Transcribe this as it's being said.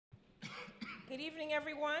Good evening,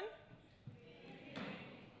 everyone.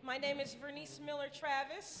 My name is Vernice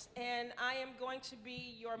Miller-Travis, and I am going to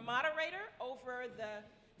be your moderator over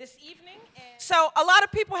this evening. So a lot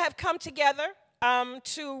of people have come together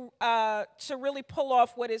to really pull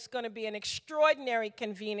off what is going to be an extraordinary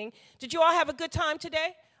convening. Did you all have a good time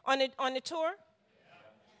today on the tour?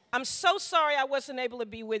 I'm so sorry I wasn't able to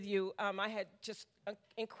be with you. I had just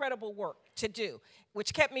incredible work to do,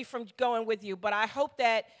 which kept me from going with you. But I hope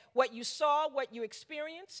that what you saw, what you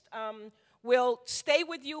experienced, will stay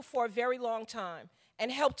with you for a very long time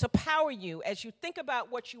and help to power you as you think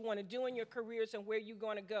about what you want to do in your careers and where you're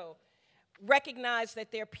going to go. Recognize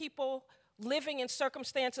that there are people living in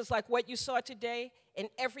circumstances like what you saw today in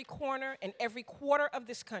every corner and every quarter of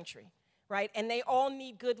this country, right? And they all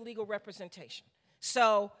need good legal representation.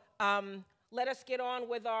 So let us get on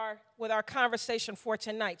with our conversation for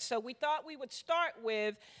tonight. So we thought we would start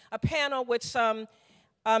with a panel with some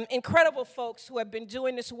incredible folks who have been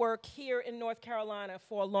doing this work here in North Carolina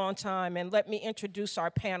for a long time. And let me introduce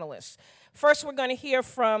our panelists. First, we're going to hear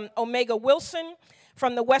from Omega Wilson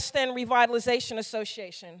from the West End Revitalization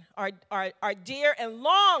Association, our dear and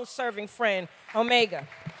long-serving friend, Omega.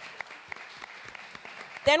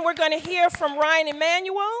 Then we're going to hear from Ryan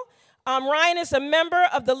Emanuel. Ryan is a member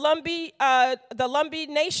of the Lumbee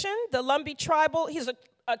Nation, the Lumbee tribal. He's a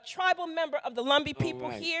tribal member of the Lumbee people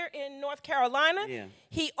here in North Carolina. Yeah.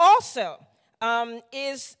 He also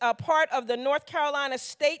is a part of the North Carolina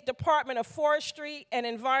State Department of Forestry and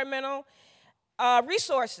Environmental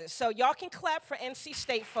Resources. So y'all can clap for NC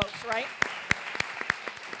State folks, right?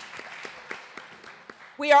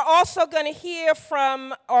 We are also going to hear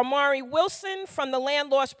from Omari Wilson from the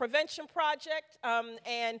Land Loss Prevention Project.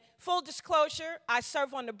 And full disclosure, I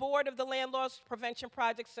serve on the board of the Land Loss Prevention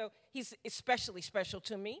Project, so he's especially special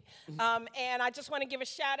to me. And I just want to give a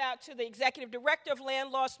shout out to the executive director of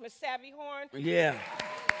Land Loss, Ms. Savvy Horn. Yeah.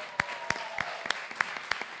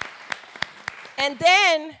 And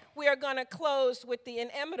then we are going to close with the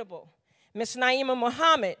inimitable Ms. Naeema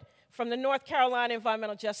Muhammad from the North Carolina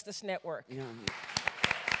Environmental Justice Network. Yeah.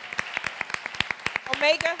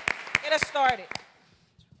 Omega, get us started.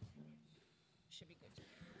 Should be good.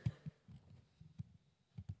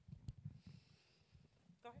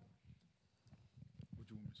 Go ahead. What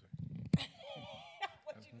you want me to say?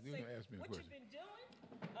 What you say? Ask me a what question. You've been doing?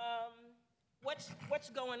 What's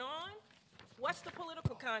going on? What's the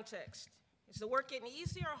political context? Is the work getting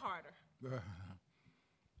easier or harder?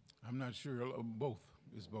 I'm not sure. Both.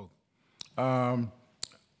 It's both.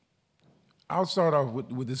 I'll start off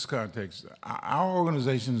with this context. Our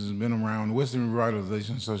organization has been around, the Western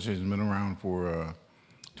Revitalization Association has been around for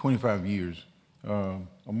 25 years.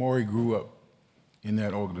 Omari grew up in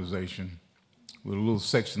that organization with a little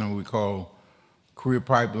section of what we call Career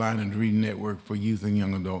Pipeline and Dream Network for Youth and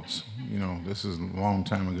Young Adults. You know, this is a long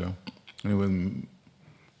time ago. And it was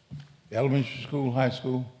elementary school, high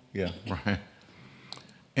school, yeah, right.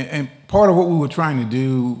 And part of what we were trying to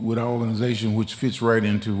do with our organization, which fits right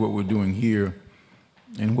into what we're doing here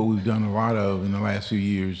and what we've done a lot of in the last few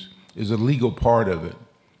years, is a legal part of it.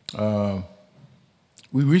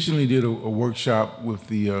 We recently did a workshop with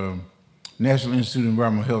the National Institute of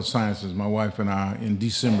Environmental Health Sciences, my wife and I, in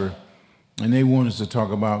December, and they wanted us to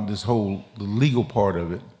talk about the legal part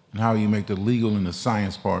of it and how you make the legal and the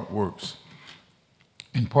science part works.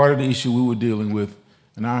 And part of the issue we were dealing with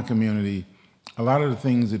in our community, a lot of the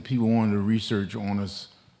things that people wanted to research on us,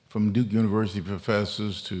 from Duke University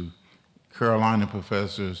professors to Carolina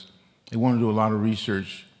professors, they wanted to do a lot of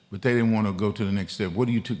research, but they didn't want to go to the next step. What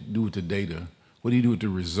do you do with the data? What do you do with the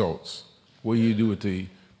results? What do you do with the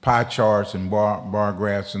pie charts and bar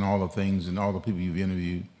graphs and all the things and all the people you've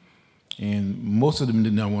interviewed? And most of them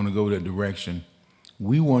did not want to go that direction.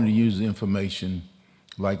 We wanted to use the information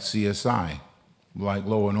like CSI, like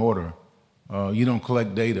Law and Order. You don't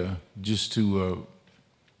collect data just to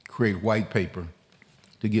create white paper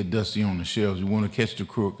to get dusty on the shelves. You want to catch the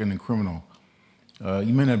crook and the criminal.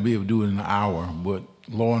 You may not be able to do it in an hour, but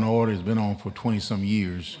Law and Order has been on for 20-some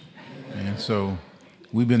years. And so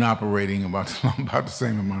we've been operating about the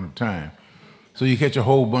same amount of time. So you catch a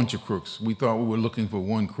whole bunch of crooks. We thought we were looking for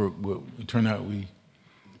one crook, but it turned out we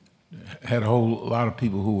had a whole lot of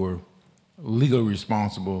people who were legally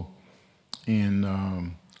responsible in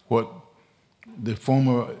what the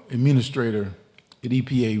former administrator at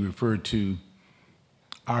EPA referred to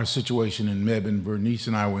our situation in Mebane. Vernice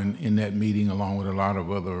and I were in that meeting along with a lot of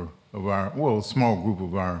other of our, well, a small group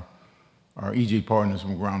of our EJ partners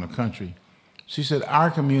from around the country. She said, our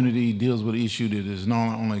community deals with an issue that is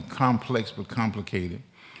not only complex but complicated.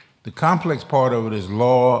 The complex part of it is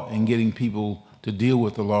law and getting people to deal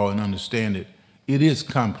with the law and understand it. It is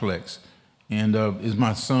complex. And is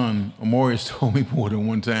my son, Omari, has told me more than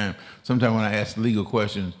one time, sometimes when I ask legal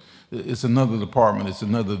questions, it's another department, it's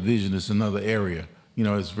another vision, it's another area. You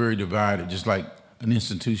know, it's very divided, just like an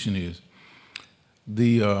institution is.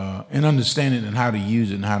 And understanding and how to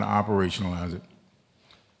use it and how to operationalize it.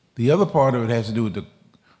 The other part of it has to do with the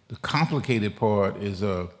complicated part, is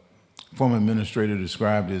a former administrator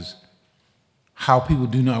described as how people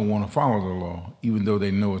do not want to follow the law, even though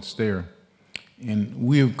they know it's there. And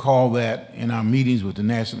we have called that in our meetings with the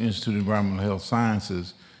National Institute of Environmental Health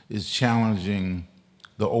Sciences is challenging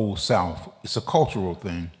the Old South. It's a cultural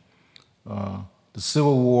thing. The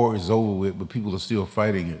Civil War is over with, but people are still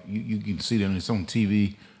fighting it. You can see that it's on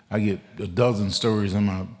TV. I get a dozen stories on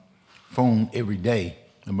my phone every day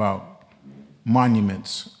about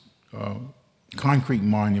monuments, concrete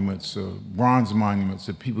monuments, bronze monuments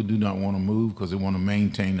that people do not want to move because they want to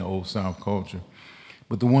maintain the Old South culture.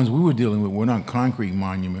 But the ones we were dealing with were not concrete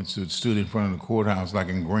monuments that stood in front of the courthouse like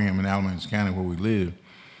in Graham and Alamance County where we live.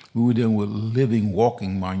 We were dealing with living,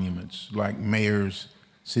 walking monuments like mayors,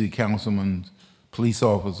 city councilmen, police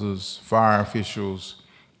officers, fire officials,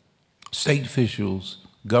 state officials,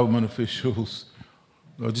 government officials,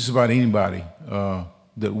 or just about anybody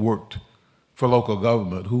that worked for local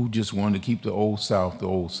government who just wanted to keep the Old South the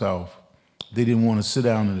Old South. They didn't want to sit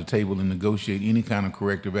down at the table and negotiate any kind of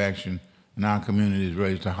corrective action in our communities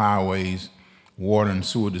related to highways, water and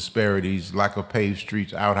sewer disparities, lack of paved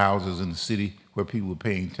streets, outhouses in the city where people were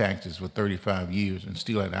paying taxes for 35 years and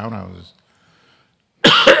still had outhouses.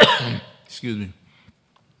 Excuse me.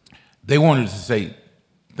 They wanted to say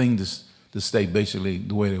things to stay basically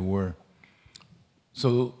the way they were.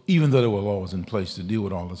 So even though there were laws in place to deal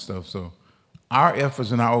with all this stuff, so our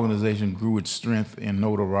efforts in our organization grew its strength and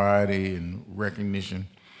notoriety and recognition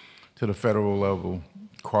to the federal level,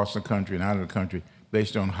 across the country and out of the country,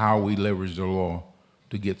 based on how we leverage the law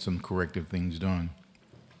to get some corrective things done.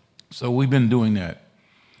 So we've been doing that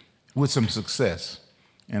with some success.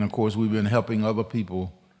 And of course, we've been helping other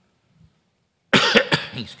people,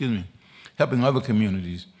 excuse me, helping other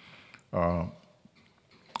communities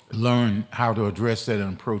learn how to address that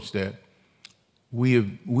and approach that.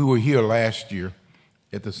 We were here last year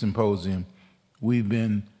at the symposium. We've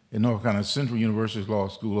been at North Carolina Central University Law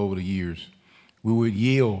School over the years. We were at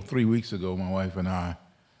Yale 3 weeks ago, my wife and I.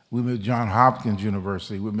 We've been at Johns Hopkins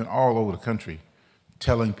University. We've been all over the country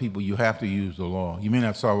telling people you have to use the law. You may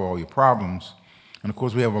not solve all your problems. And of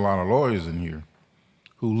course, we have a lot of lawyers in here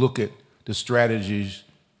who look at the strategies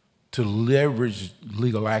to leverage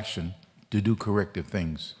legal action to do corrective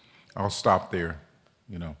things. I'll stop there,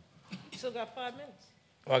 you know. You still got 5 minutes.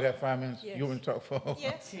 Oh, I got 5 minutes? Yes. You want me to talk for?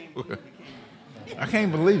 Yes. I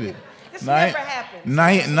can't believe it. This never happens.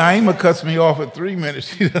 Naeema cuts me off at 3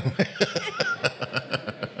 minutes.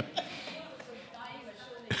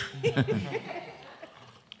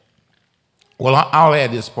 Well, I'll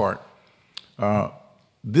add this part.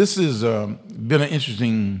 This has been an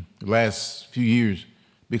interesting last few years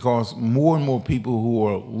because more and more people who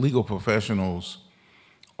are legal professionals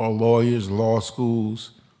or lawyers, law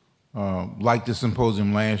schools, like the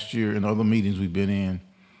symposium last year and other meetings we've been in,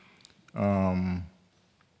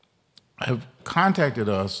 have contacted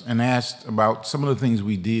us and asked about some of the things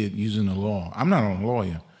we did using the law. I'm not a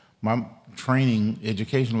lawyer. My training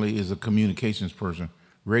educationally is a communications person,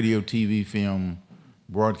 radio, TV, film,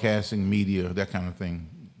 broadcasting, media, that kind of thing,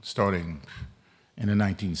 starting in the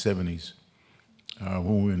 1970s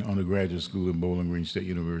when we were in undergraduate school at Bowling Green State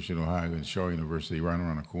University in Ohio and Shaw University right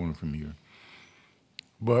around the corner from here.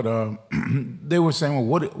 But they were saying,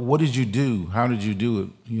 well, what did you do? How did you do it?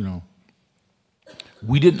 You know,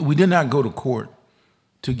 we did not go to court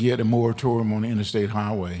to get a moratorium on the interstate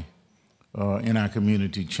highway in our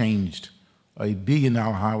community changed, a $1 billion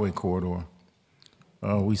highway corridor.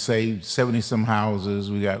 We saved 70-some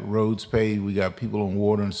houses. We got roads paved. We got people on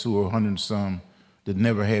water and sewer, 100-some that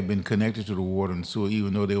never had been connected to the water and sewer,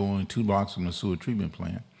 even though they were only 2 blocks from the sewer treatment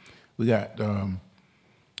plant. We got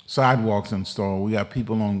sidewalks installed. We got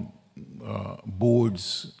people on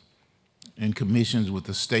boards and commissions with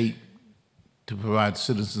the state to provide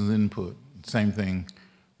citizens input. Same thing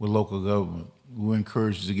with local government. We were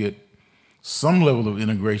encouraged to get some level of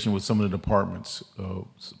integration with some of the departments,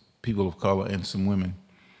 people of color and some women.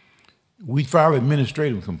 We filed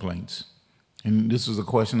administrative complaints. And this was a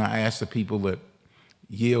question I asked the people at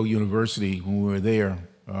Yale University when we were there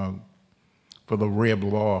for the REB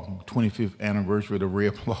Law, 25th anniversary of the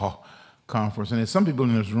REB Law conference. And there's some people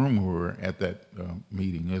in this room who were at that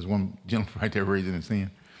meeting. There's one gentleman right there raising his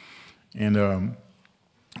hand. And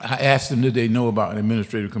I asked them, did they know about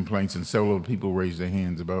administrative complaints? And several people raised their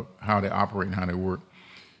hands about how they operate and how they work.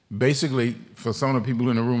 Basically, for some of the people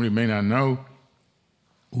in the room that may not know,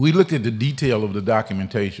 we looked at the detail of the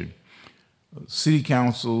documentation. City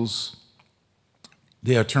councils,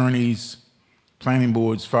 their attorneys, planning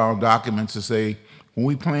boards filed documents to say, when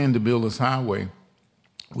we planned to build this highway,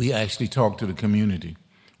 we actually talked to the community.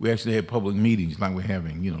 We actually had public meetings like we're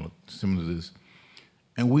having, you know, similar to this.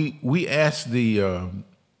 And we asked the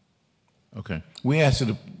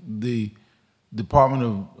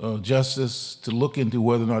Department of Justice to look into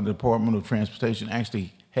whether or not the Department of Transportation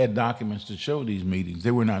actually had documents to show these meetings.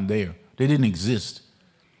 They were not there. They didn't exist.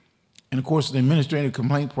 And of course, the administrative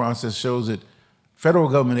complaint process shows that federal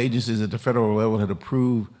government agencies at the federal level had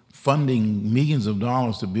approved funding millions of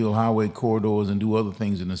dollars to build highway corridors and do other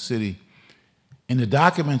things in the city. And the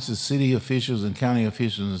documents that city officials and county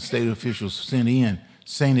officials and state officials sent in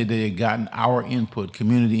saying that they had gotten our input,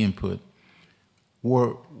 community input,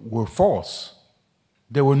 were false.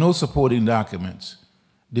 There were no supporting documents.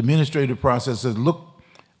 The administrative process says, look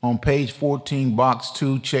on page 14, box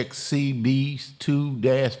 2, check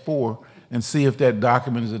CB2-4, and see if that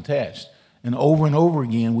document is attached. And over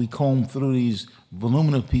again, we combed through these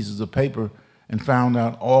voluminous pieces of paper and found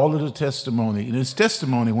out all of the testimony. And it's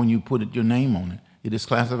testimony when you put your name on it. It is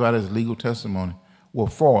classified as legal testimony, were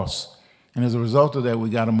false. And as a result of that, we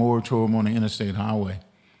got a moratorium on the interstate highway.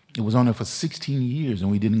 It was on there for 16 years, and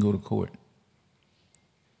we didn't go to court.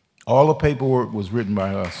 All the paperwork was written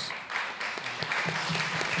by us.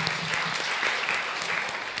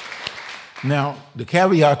 Now, the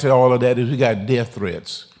caveat to all of that is we got death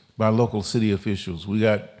threats by local city officials. We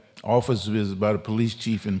got office visits by the police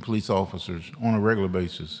chief and police officers on a regular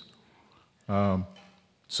basis.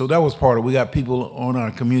 So that was part of it. We got people on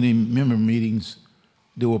our community member meetings.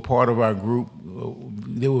 They were part of our group.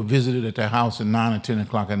 They were visited at their house at 9 or 10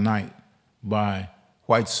 o'clock at night by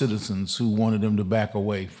white citizens who wanted them to back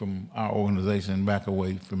away from our organization and back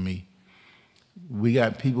away from me. We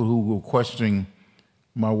got people who were questioning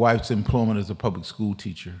my wife's employment as a public school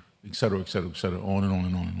teacher, et cetera, et cetera, et cetera, on and on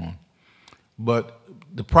and on and on. But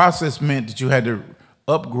the process meant that you had to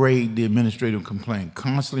upgrade the administrative complaint,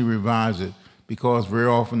 constantly revise it, because very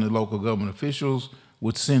often the local government officials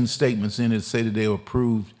would send statements in that say that they were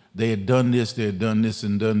approved, they had done this and done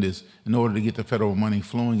this in order to get the federal money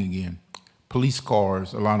flowing again. Police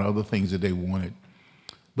cars, a lot of other things that they wanted.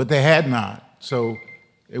 But they had not. So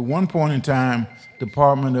at one point in time,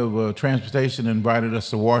 Department of Transportation invited us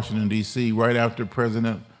to Washington, D.C. right after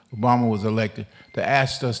President Obama was elected to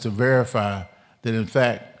ask us to verify that, in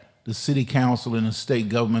fact, the city council and the state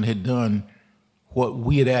government had done what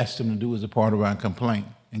we had asked them to do as a part of our complaint.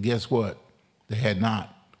 And guess what? They had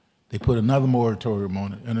not. They put another moratorium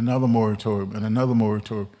on it, and another moratorium, and another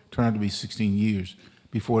moratorium. Turned out to be 16 years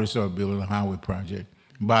before they started building the highway project.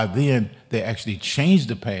 By then, they actually changed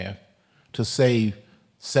the path to save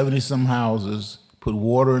 70-some houses, put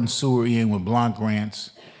water and sewer in with block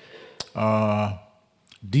grants,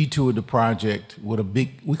 detoured the project with a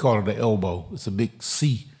big, we call it the elbow. It's a big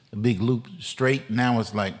C, a big loop straight. Now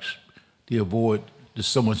it's like to avoid there's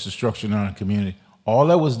so much destruction in our community. All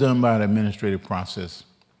that was done by the administrative process,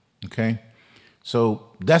 okay? So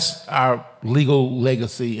that's our legal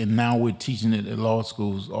legacy, and now we're teaching it at law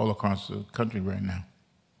schools all across the country right now.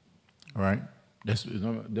 All right? Is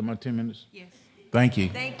that my 10 minutes? Yes. Thank you.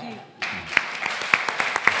 Thank you.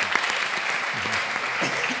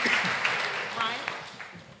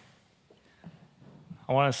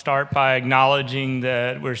 I want to start by acknowledging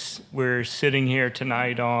that we're sitting here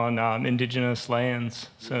tonight on indigenous lands.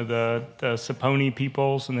 So the Saponi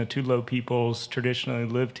peoples and the Tulo peoples traditionally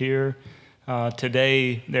lived here.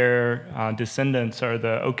 Today, their descendants are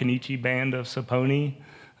the Okanichi band of Saponi,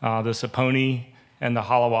 the Saponi, and the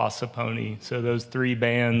Halawa Saponi. So those three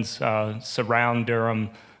bands surround Durham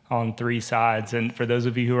on three sides. And for those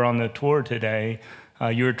of you who are on the tour today,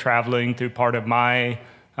 you're traveling through part of my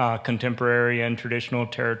contemporary and traditional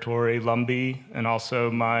territory, Lumbee, and also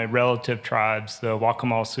my relative tribes, the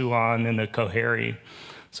Wakamal Siouan and the Koheri.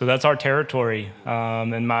 So that's our territory.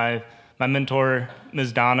 And my mentor,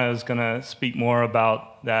 Ms. Donna, is going to speak more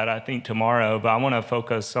about that, I think, tomorrow. But I want to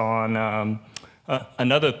focus on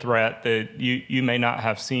another threat that you may not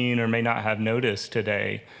have seen or may not have noticed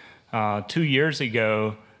today. 2 years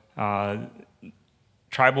ago,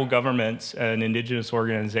 tribal governments and indigenous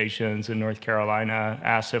organizations in North Carolina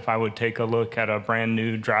asked if I would take a look at a brand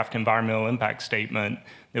new draft environmental impact statement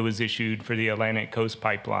that was issued for the Atlantic Coast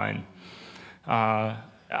Pipeline. I'm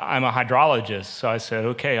a hydrologist, so I said,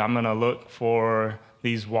 okay, I'm gonna look for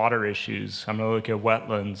these water issues. I'm gonna look at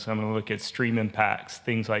wetlands, I'm gonna look at stream impacts,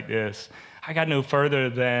 things like this. I got no further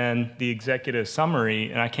than the executive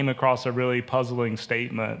summary, and I came across a really puzzling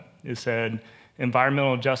statement. It said,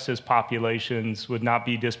 environmental justice populations would not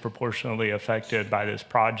be disproportionately affected by this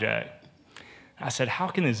project. I said, how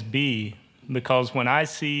can this be? Because when I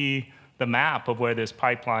see the map of where this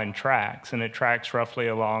pipeline tracks, and it tracks roughly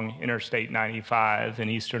along Interstate 95 in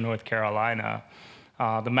eastern North Carolina,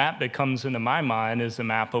 the map that comes into my mind is the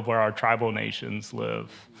map of where our tribal nations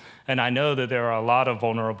live. And I know that there are a lot of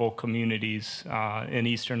vulnerable communities in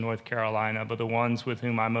eastern North Carolina, but the ones with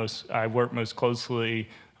whom I work most closely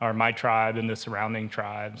are my tribe and the surrounding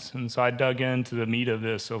tribes. And so I dug into the meat of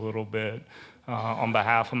this a little bit on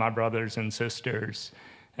behalf of my brothers and sisters.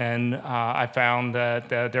 And I found that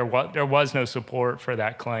there was no support for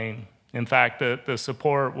that claim. In fact, the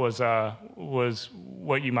support was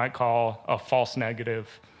what you might call a false negative.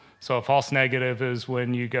 So a false negative is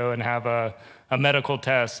when you go and have a medical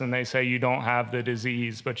test and they say you don't have the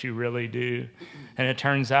disease, but you really do. And it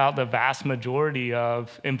turns out the vast majority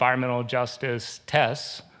of environmental justice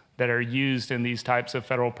tests that are used in these types of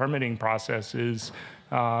federal permitting processes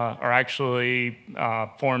are actually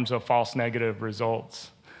forms of false negative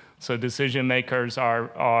results. So decision makers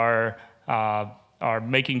are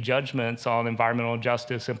making judgments on environmental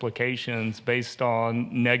justice implications based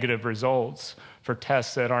on negative results for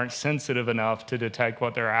tests that aren't sensitive enough to detect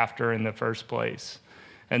what they're after in the first place.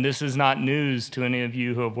 And this is not news to any of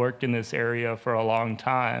you who have worked in this area for a long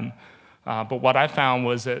time. But what I found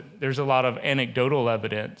was that there's a lot of anecdotal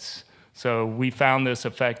evidence. So we found this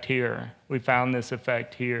effect here, we found this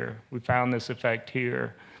effect here, we found this effect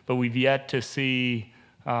here, but we've yet to see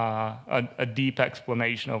a deep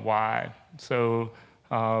explanation of why. So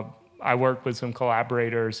I worked with some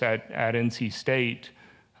collaborators at NC State,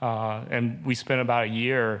 and we spent about a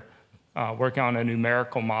year working on a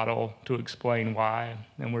numerical model to explain why.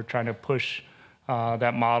 And we're trying to push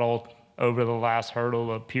that model over the last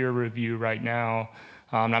hurdle of peer review right now.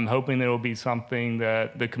 I'm hoping that it will be something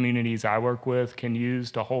that the communities I work with can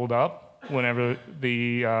use to hold up whenever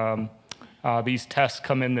these tests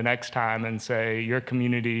come in the next time and say, your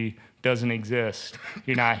community doesn't exist.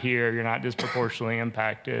 You're not here. You're not disproportionately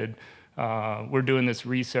impacted. We're doing this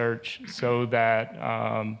research so that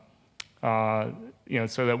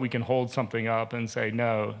so that we can hold something up and say,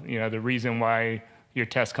 no, the reason why your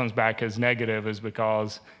test comes back as negative is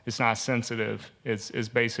because it's not sensitive. It's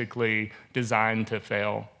basically designed to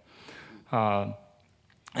fail.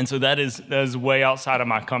 And so that is way outside of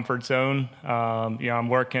my comfort zone. I'm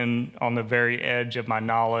working on the very edge of my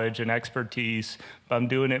knowledge and expertise, but I'm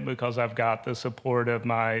doing it because I've got the support of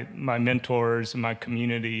my mentors and my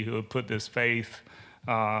community who have put this faith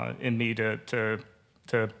in me to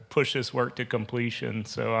push this work to completion.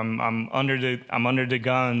 So I'm under the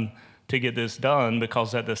gun to get this done,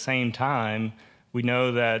 because at the same time, we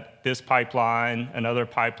know that this pipeline and other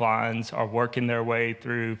pipelines are working their way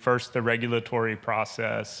through first the regulatory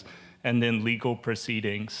process and then legal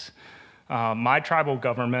proceedings. My tribal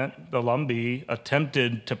government, the Lumbee,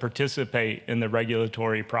 attempted to participate in the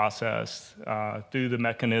regulatory process through the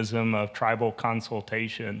mechanism of tribal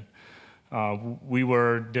consultation. We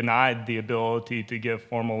were denied the ability to give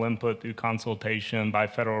formal input through consultation by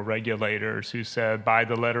federal regulators who said, by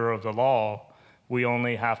the letter of the law, we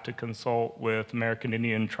only have to consult with American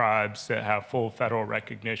Indian tribes that have full federal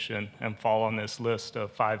recognition and fall on this list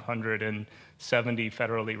of 570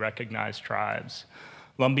 federally recognized tribes.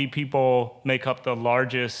 Lumbee people make up the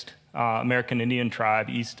largest American Indian tribe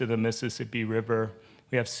east of the Mississippi River.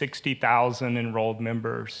 We have 60,000 enrolled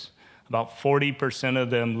members. About 40% of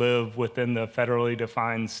them live within the federally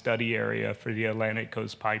defined study area for the Atlantic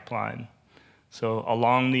Coast Pipeline. So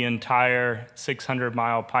along the entire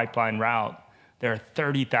 600-mile pipeline route, there are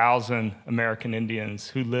 30,000 American Indians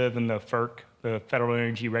who live in the FERC, the Federal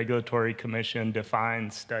Energy Regulatory Commission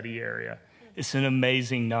defined study area. It's an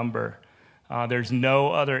amazing number. There's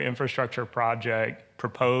no other infrastructure project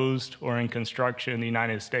proposed or in construction in the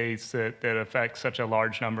United States that affects such a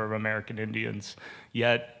large number of American Indians.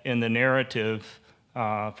 Yet in the narrative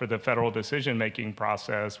for the federal decision-making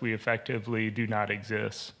process, we effectively do not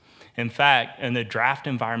exist. In fact, in the draft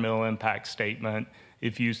environmental impact statement,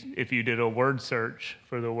 if you did a word search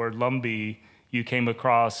for the word Lumbee, you came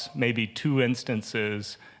across maybe 2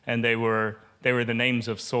 instances, and they were the names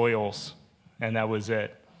of soils, and that was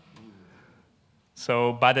it.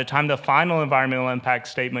 So by the time the final environmental impact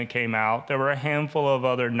statement came out, there were a handful of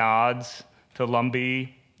other nods to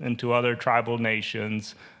Lumbee and to other tribal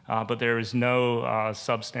nations, but there was no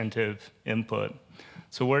substantive input.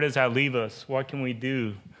 So where does that leave us? What can we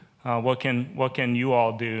do? What can you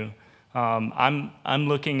all do? I'm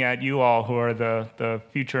looking at you all who are the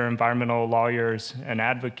future environmental lawyers and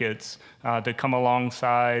advocates to come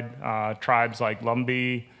alongside tribes like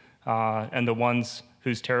Lumbee and the ones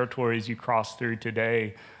whose territories you cross through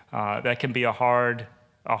today. That can be a hard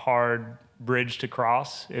bridge to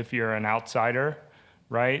cross if you're an outsider,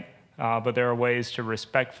 right? But there are ways to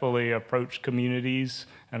respectfully approach communities,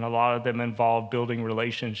 and a lot of them involve building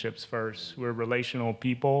relationships first. We're relational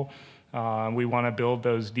people. We want to build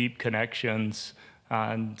those deep connections.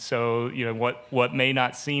 And so, what may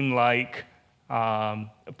not seem like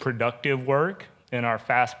productive work in our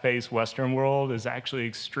fast-paced Western world is actually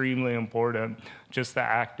extremely important. Just the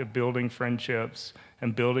act of building friendships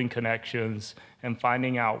and building connections and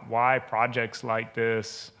finding out why projects like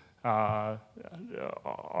this are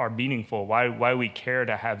meaningful, why we care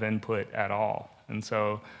to have input at all. And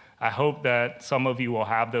so I hope that some of you will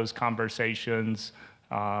have those conversations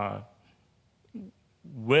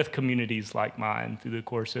with communities like mine through the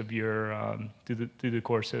course of your through the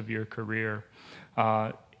course of your career.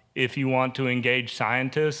 If you want to engage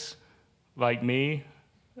scientists like me,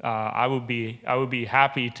 I would be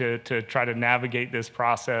happy to try to navigate this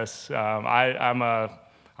process. I'm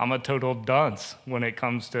a total dunce when it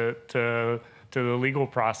comes to the legal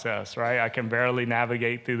process, right? I can barely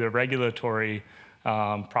navigate through the regulatory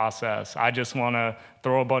process. I just want to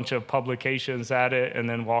throw a bunch of publications at it and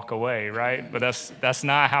then walk away, right? But that's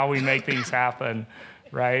not how we make things happen,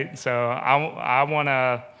 right? So I want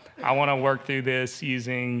to work through this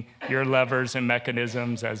using your levers and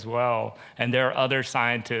mechanisms as well. And there are other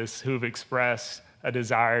scientists who've expressed a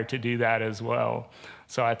desire to do that as well.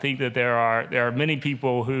 So I think that there are many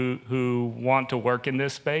people who want to work in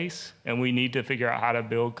this space, and we need to figure out how to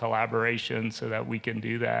build collaboration so that we can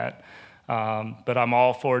do that. But I'm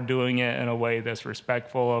all for doing it in a way that's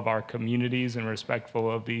respectful of our communities and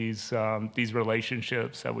respectful of these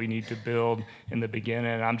relationships that we need to build in the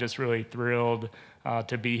beginning. I'm just really thrilled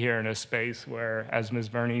to be here in a space where, as Ms.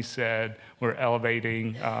 Vernice said, we're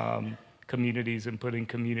elevating communities and putting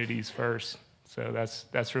communities first. So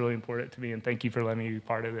that's really important to me, and thank you for letting me be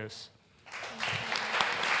part of this.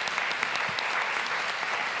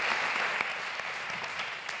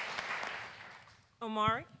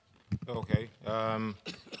 Omari? Okay.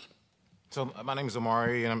 So my name is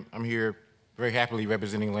Omari, and I'm here very happily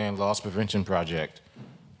representing Land Loss Prevention Project.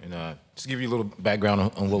 And just to give you a little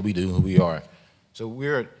background on what we do, who we are. So we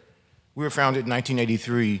were founded in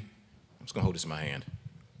 1983. I'm just gonna hold this in my hand.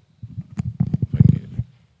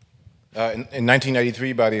 In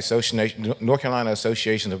 1983 by the North Carolina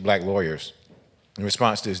Association of Black Lawyers in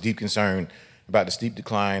response to its deep concern about the steep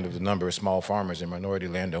decline of the number of small farmers and minority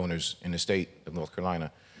landowners in the state of North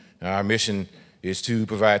Carolina. And our mission is to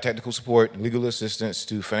provide technical support and legal assistance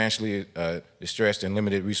to financially distressed and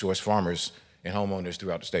limited resource farmers and homeowners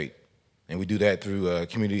throughout the state. And we do that through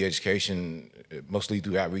community education, mostly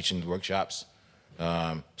through outreach and workshops,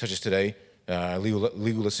 such as today,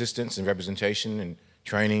 legal assistance and representation and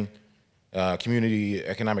training, community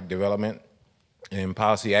economic development, and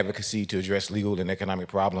policy advocacy to address legal and economic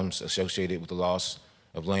problems associated with the loss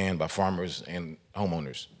of land by farmers and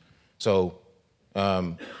homeowners. So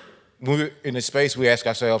when we're in this space, we ask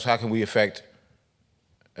ourselves, how can we help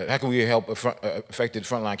affected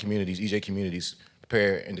frontline communities, EJ communities,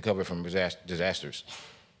 prepare and recover from disasters?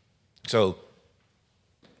 So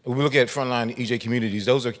when we look at frontline EJ communities,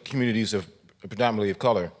 those are communities of predominantly of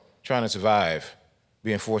color trying to survive,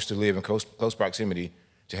 being forced to live in close proximity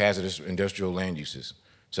to hazardous industrial land uses.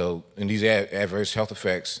 So in these adverse health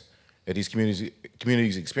effects that these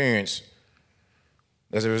communities experience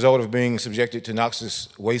as a result of being subjected to noxious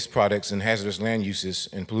waste products and hazardous land uses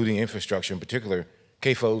and polluting infrastructure, in particular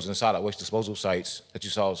CAFOs and solid waste disposal sites that you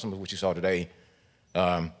saw, some of which you saw today,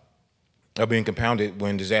 are being compounded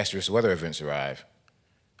when disastrous weather events arrive.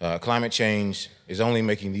 Climate change is only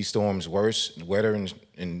making these storms worse, wetter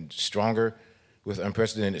and stronger, with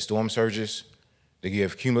unprecedented storm surges. They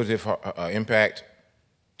give cumulative impact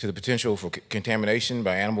to the potential for contamination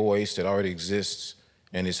by animal waste that already exists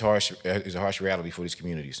and is a harsh reality for these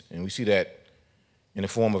communities. And we see that in the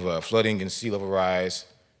form of flooding and sea level rise,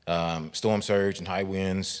 storm surge and high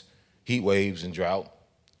winds, heat waves and drought,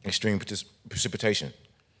 extreme precipitation.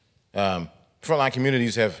 Frontline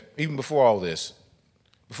communities have, even before all this,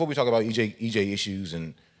 before we talk about EJ issues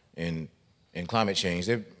and climate change,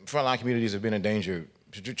 frontline communities have been in danger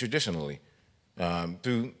traditionally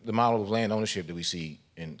through the model of land ownership that we see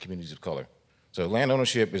in communities of color. So land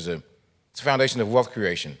ownership is it's a foundation of wealth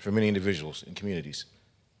creation for many individuals and communities.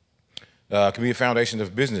 It can be a foundation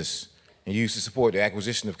of business and used to support the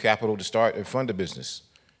acquisition of capital to start and fund a business.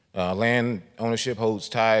 Land ownership holds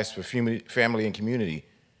ties for family and community,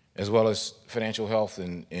 as well as financial health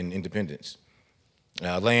and independence.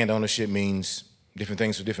 Land ownership means different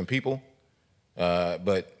things for different people,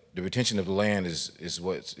 but the retention of the land is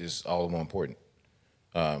what is all the more important.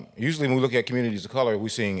 Usually when we look at communities of color, we're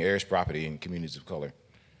seeing heirs property in communities of color.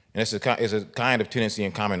 And it's a kind of tenancy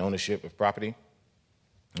in common ownership of property.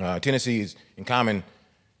 Tenancy is in common,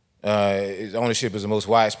 ownership is the most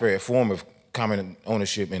widespread form of common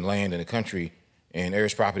ownership in land in the country, and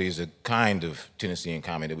heirs property is a kind of tenancy in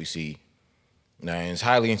common that we see. And it's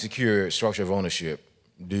highly insecure structure of ownership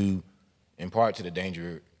due in part to the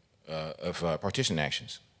danger of partition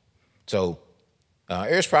actions. So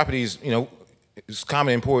heirs property is, it's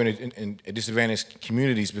common and important in disadvantaged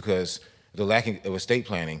communities because of the lacking of estate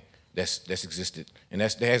planning that's existed, and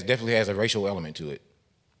definitely has a racial element to it.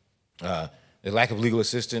 The lack of legal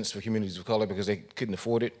assistance for communities of color because they couldn't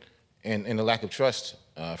afford it, and the lack of trust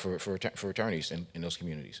for attorneys in those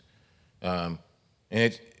communities. And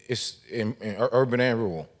it's in urban and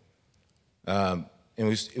rural. And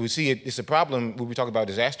we see it's a problem when we talk about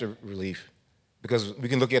disaster relief because we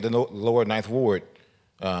can look at the lower Ninth Ward,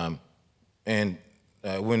 and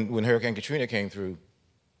when Hurricane Katrina came through,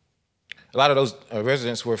 a lot of those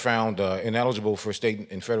residents were found ineligible for state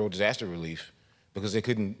and federal disaster relief because they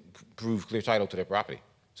couldn't prove clear title to their property.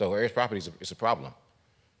 So heirs property is a problem.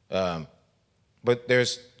 But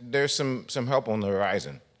there's some help on the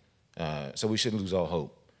horizon, so we shouldn't lose all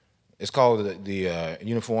hope. It's called the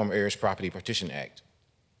Uniform Heirs Property Partition Act.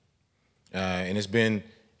 And it's been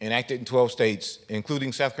enacted in 12 states,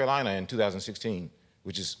 including South Carolina in 2016,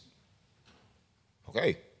 which is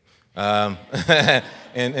okay. And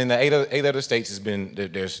the eight other states has been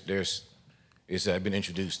it's been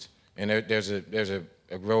introduced, and there's a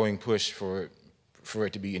growing push for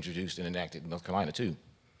it to be introduced and enacted in North Carolina too.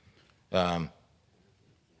 And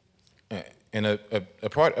a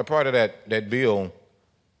part of that bill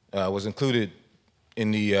was included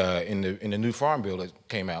in the new farm bill that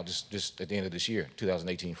came out just at the end of this year,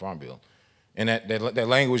 2018 Farm Bill, and that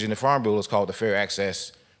language in the Farm Bill is called the Fair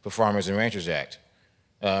Access for Farmers and Ranchers Act.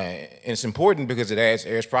 And it's important because it adds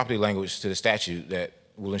heirs property language to the statute that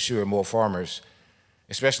will ensure more farmers,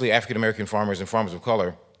 especially African-American farmers and farmers of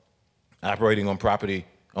color, operating on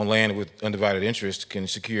land with undivided interest can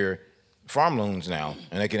secure farm loans now,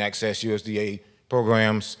 and they can access USDA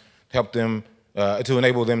programs, help them, to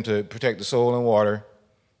enable them to protect the soil and water,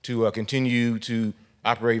 to continue to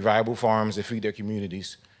operate viable farms that feed their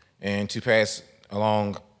communities, and to pass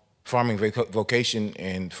along farming vocation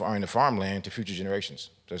and the farmland to future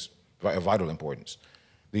generations. That's of vital importance.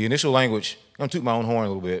 The initial language, I'm gonna toot my own horn a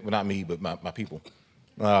little bit, but not me, but my people.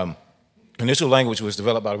 Initial language was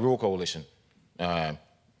developed by the Rural Coalition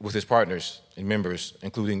with its partners and members,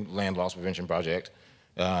 including Land Loss Prevention Project,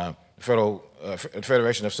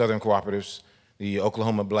 Federation of Southern Cooperatives, the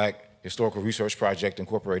Oklahoma Black Historical Research Project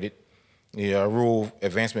Incorporated, the Rural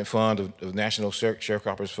Advancement Fund of the National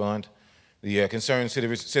Sharecroppers Fund, the Concerned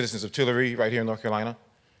Citizens of Tillery right here in North Carolina,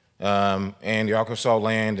 and the Arkansas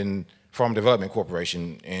Land and Farm Development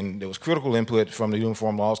Corporation. And there was critical input from the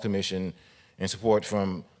Uniform Laws Commission and support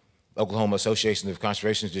from Oklahoma Association of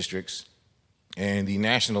Conservation Districts and the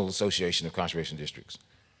National Association of Conservation Districts.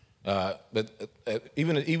 But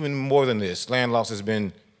even more than this, Land Loss has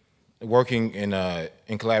been working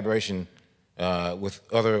in collaboration with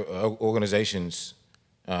other organizations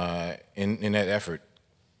in that effort.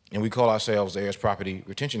 And we call ourselves the Heirs Property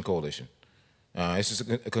Retention Coalition. This is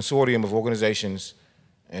a consortium of organizations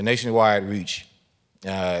and nationwide reach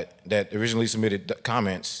that originally submitted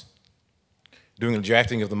comments during the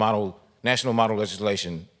drafting of the national model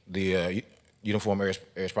legislation, the Uniform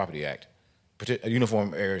Heirs Property Act,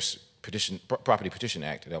 Uniform Heirs Property Petition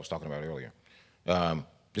Act that I was talking about earlier.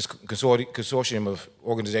 This consortium of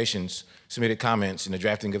organizations submitted comments in the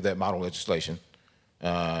drafting of that model legislation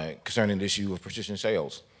concerning the issue of partition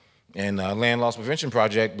sales. And Land Loss Prevention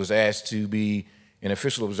Project was asked to be an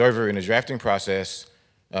official observer in the drafting process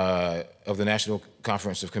of the National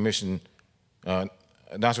Conference of Commissioners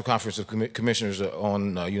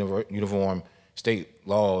on Uniform State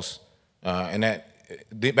Laws, and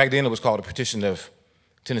back then it was called the Petition of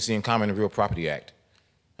Tenancy in Common and Real Property Act.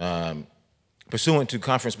 Pursuant to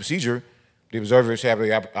conference procedure, the observers have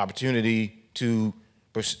the opportunity to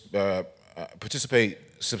participate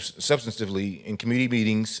substantively in committee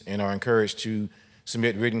meetings and are encouraged to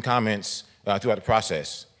submit written comments throughout the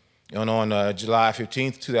process. And on July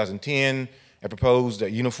 15th, 2010, a proposed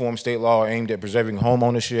uniform state law aimed at preserving home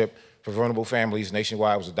ownership for vulnerable families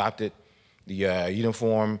nationwide was adopted. The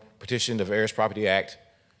Uniform Petition of Heirs Property Act,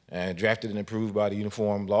 drafted and approved by the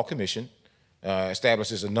Uniform Law Commission,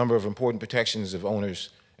 establishes a number of important protections of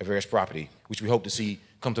owners of heirs property, which we hope to see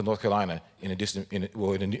come to North Carolina in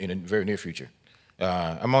a very near future.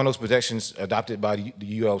 Among those protections adopted by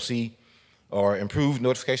the ULC are improved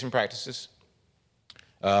notification practices,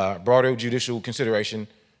 broader judicial consideration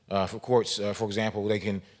for courts. For example, they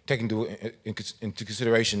can take into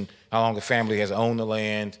consideration how long the family has owned the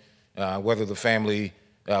land, whether the family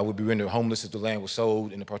would be rendered homeless if the land was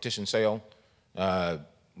sold in a partition sale,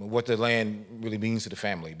 what the land really means to the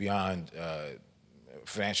family beyond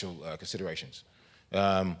financial considerations.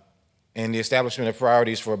 And the establishment of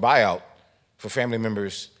priorities for a buyout for family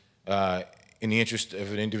members in the interest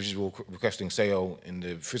of an individual requesting sale in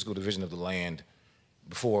the physical division of the land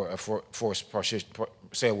before a forced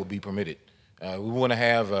sale would be permitted. We want to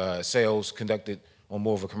have sales conducted on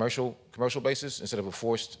more of a commercial basis instead of a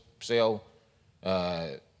forced sale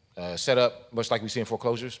setup, much like we see in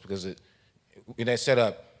foreclosures, because in that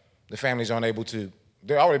setup, the families aren't able to,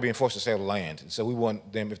 they're already being forced to sell the land. So we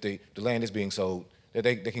want them, if the land is being sold, that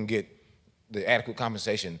they can get the adequate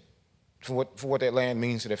compensation for what that land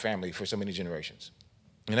means to their family for so many generations.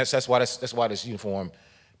 And that's why this uniform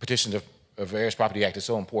petition of the Heirs Property Act is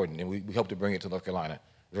so important, and we hope to bring it to North Carolina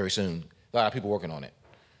very soon. A lot of people working on it.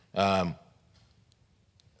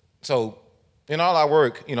 So in all our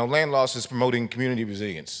work, land loss is promoting community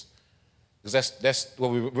resilience, because that's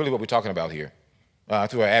really what we're talking about here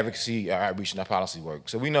through our advocacy, our outreach, and our policy work.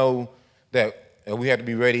 So we know that we have to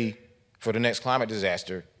be ready for the next climate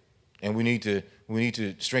disaster, and we need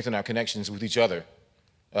to strengthen our connections with each other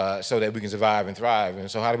so that we can survive and thrive. And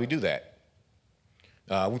so how do we do that?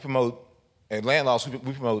 We promote land loss.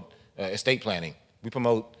 We promote estate planning. We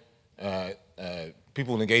promote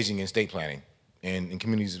people engaging in estate planning in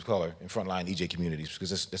communities of color, in frontline EJ communities,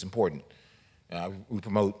 because that's important. We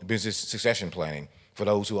promote business succession planning for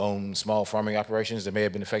those who own small farming operations that may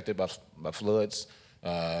have been affected by floods,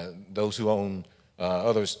 those who own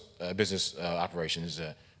other business operations,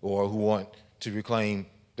 or who want to reclaim.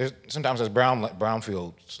 Sometimes there's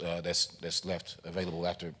brownfields that's left available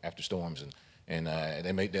after storms, and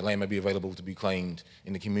their land may be available to be claimed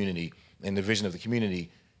in the community. And the vision of the community,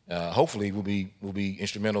 hopefully, will be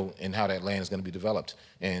instrumental in how that land is going to be developed.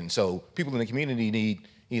 And so people in the community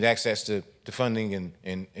need access to funding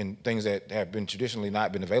and things that have been traditionally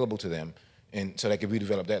not been available to them, and so they can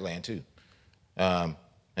redevelop that land too. And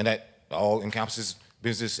that all encompasses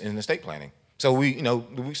business and estate planning. So we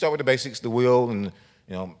start with the basics, the will, and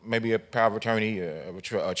maybe a power of attorney,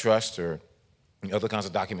 a trust, or other kinds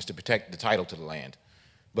of documents to protect the title to the land.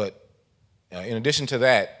 But in addition to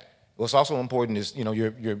that, what's also important is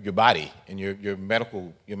your body and your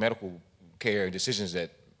medical care and decisions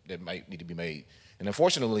that might need to be made. And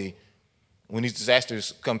unfortunately, when these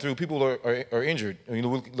disasters come through, people are injured. We're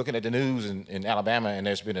looking at the news in Alabama, and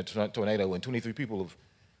there's been a tornado, and 23 people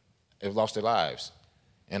have lost their lives.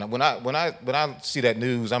 And when I see that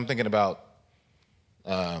news, I'm thinking about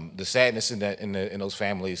the sadness in those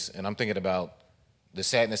families, and I'm thinking about the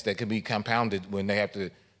sadness that can be compounded when they have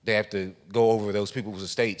to go over those people's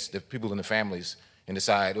estates, the people in the families, and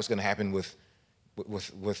decide what's going to happen with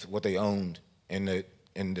what they owned and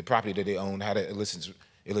the property that they owned, how that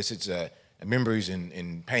elicits memories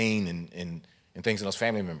and pain and things in those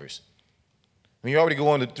family members. When you're already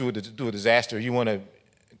going through a disaster, you want to.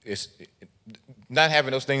 Not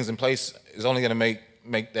having those things in place is only going to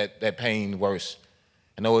make that pain worse.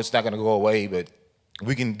 I know it's not going to go away, but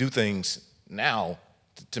we can do things now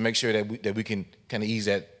to make sure that we can kind of ease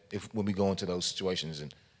that when we go into those situations.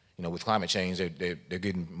 And with climate change, they're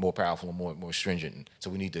getting more powerful and more stringent. And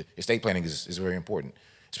so estate planning is very important,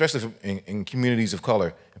 especially in communities of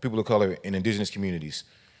color, and people of color in indigenous communities.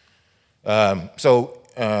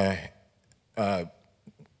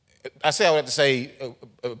 I say all that to say,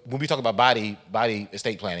 when we talk about body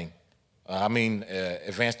estate planning, I mean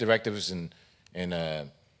advanced directives and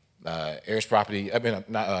heirs property.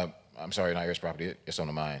 I'm sorry, not heirs property. It's on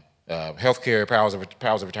the mind. Healthcare powers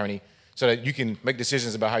of attorney, so that you can make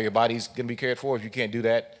decisions about how your body's going to be cared for. If you can't do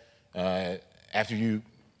that after you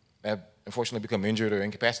have unfortunately become injured or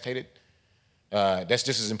incapacitated, that's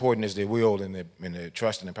just as important as the will and the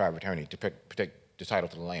trust and the power of attorney to protect the title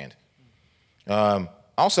to the land.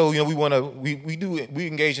 Also, we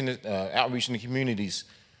engage in outreach in the communities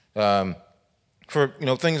for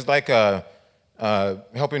things like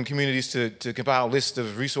helping communities to compile lists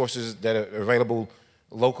of resources that are available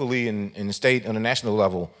locally and in the state on a national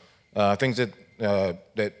level, things that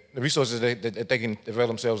the resources that they can avail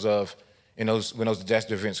themselves of when those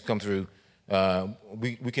disaster events come through.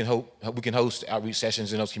 We can host outreach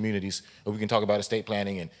sessions in those communities, where we can talk about estate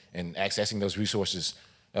planning and accessing those resources.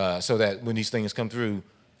 So that when these things come through,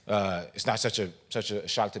 it's not such a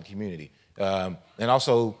shock to the community. And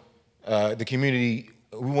also, the community,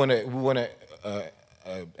 we want to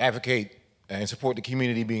advocate and support the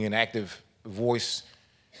community being an active voice,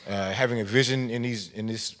 having a vision in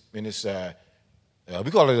this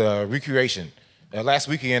we call it recreation. Last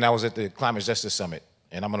weekend, I was at the Climate Justice Summit,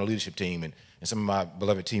 and I'm on a leadership team, and some of my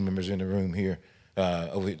beloved team members are in the room here,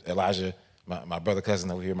 over Elijah, my brother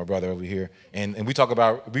cousin over here, my brother over here, and we talk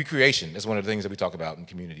about recreation. That's one of the things that we talk about in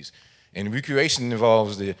communities. And recreation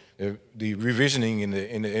involves the revisioning and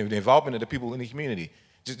the involvement of the people in the community,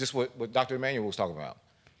 just what Dr. Emanuel was talking about.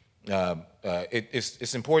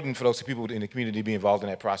 It's important for those people in the community to be involved in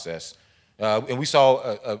that process. And we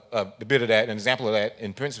saw a bit of that, an example of that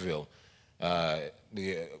in Princeville,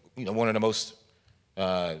 one of the most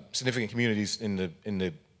significant communities in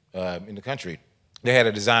the country. They had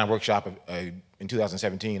a design workshop in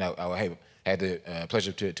 2017. I had the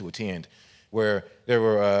pleasure to attend, where there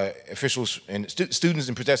were officials and students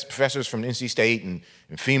and professors from NC State and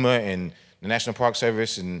FEMA and the National Park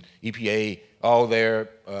Service and EPA, all there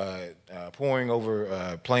pouring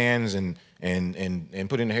over plans and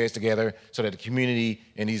putting their heads together so that the community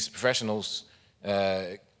and these professionals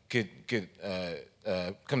could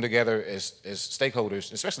come together as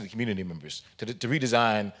stakeholders, especially the community members, to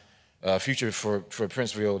redesign a future for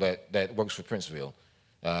Princeville that works for Princeville.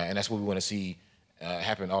 And that's what we want to see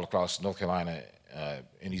happen all across North Carolina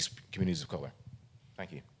in these communities of color.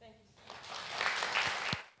 Thank you. Thank you.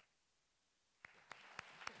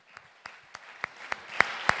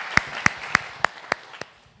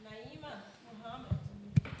 Naeema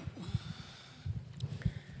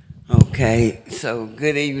Muhammad. Okay, so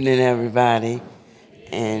good evening, everybody,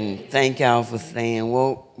 and thank y'all for staying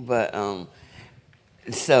woke. But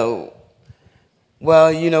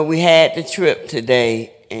well, we had the trip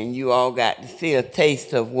today, and you all got to see a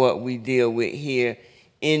taste of what we deal with here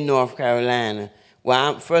in North Carolina.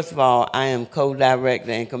 Well, first of all, I am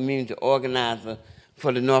co-director and community organizer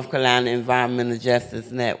for the North Carolina Environmental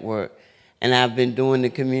Justice Network, and I've been doing the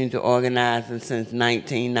community organizing since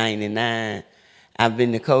 1999. I've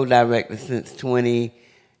been the co-director since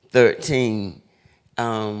 2013,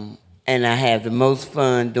 and I have the most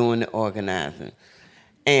fun doing the organizing.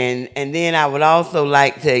 And then I would also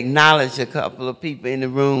like to acknowledge a couple of people in the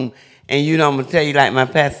room. And I'm going to tell you, like my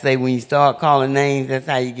pastor say, when you start calling names, that's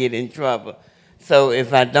how you get in trouble. So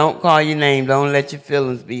if I don't call your name, don't let your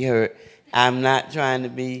feelings be hurt. I'm not trying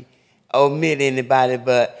to omit anybody,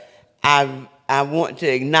 but I want to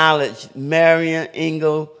acknowledge Marion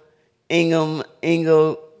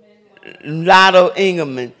Lotto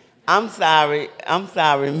Engelman. I'm sorry,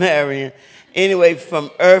 Marion. Anyway,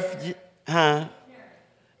 from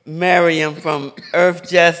Miriam from Earth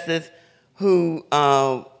Justice, who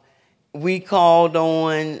we called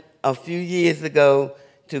on a few years ago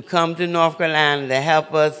to come to North Carolina to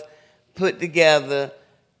help us put together,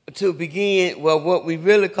 to begin, well, what we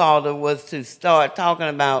really called her was to start talking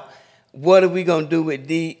about what are we going to do with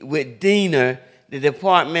DENR, the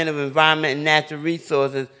Department of Environment and Natural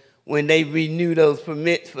Resources, when they renew those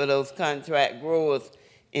permits for those contract growers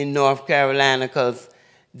in North Carolina, because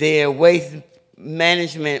their waste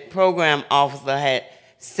management program officer had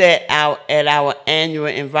set out at our annual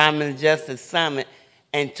Environmental Justice Summit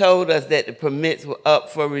and told us that the permits were up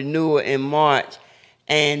for renewal in March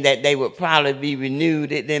and that they would probably be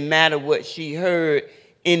renewed. It didn't matter what she heard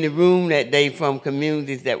in the room that day from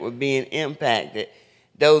communities that were being impacted.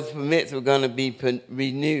 Those permits were going to be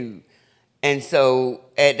renewed. And so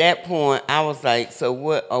at that point, I was like, so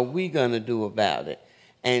what are we going to do about it?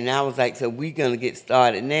 And I was like, so we're going to get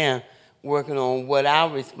started now working on what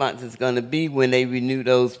our response is going to be when they renew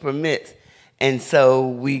those permits. And so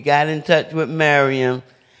we got in touch with Miriam,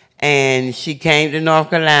 and she came to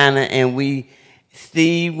North Carolina, and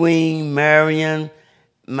Steve Wing, Miriam,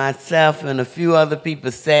 myself, and a few other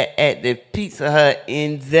people sat at the Pizza Hut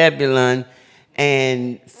in Zebulon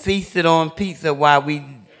and feasted on pizza while we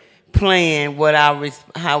planned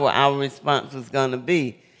how our response was going to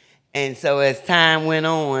be. And so as time went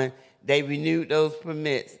on, they renewed those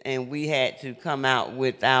permits, and we had to come out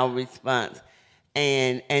with our response.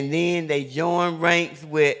 And then they joined ranks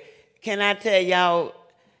with, can I tell y'all,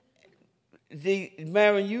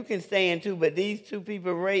 Mary, you can stand too, but these two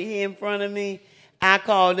people right here in front of me, I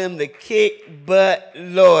call them the kick butt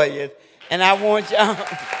lawyers. And I want y'all,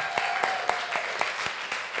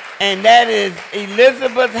 and that is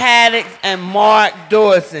Elizabeth Haddix and Mark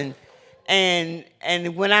Dorson.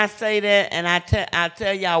 And when I say that, and I'll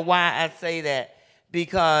tell y'all why I say that,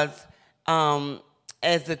 because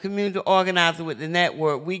as a community organizer with the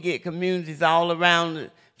network, we get communities all around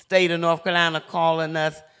the state of North Carolina calling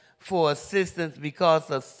us for assistance because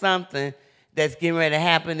of something that's getting ready to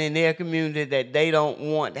happen in their community that they don't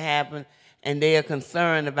want to happen and they are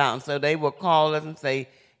concerned about. And so they will call us and say,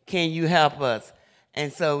 can you help us?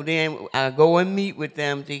 And so then I go and meet with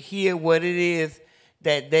them to hear what it is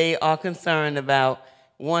that they are concerned about.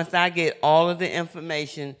 Once I get all of the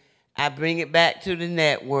information, I bring it back to the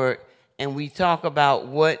network, and we talk about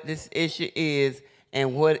what this issue is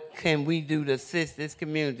and what can we do to assist this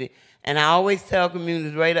community. And I always tell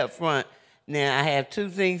communities right up front, now I have two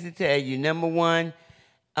things to tell you. Number one,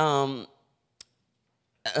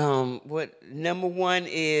 number one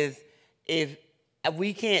is if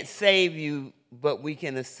we can't save you, but we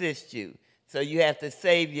can assist you. So you have to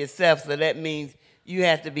save yourself. So that means you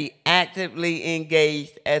have to be actively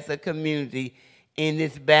engaged as a community in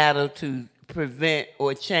this battle to prevent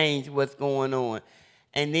or change what's going on.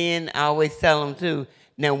 And then I always tell them too,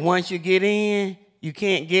 now once you get in, you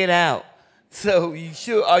can't get out. So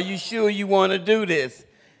are you sure you want to do this?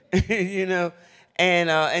 You know?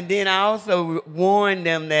 And then I also warn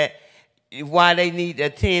them that why they need to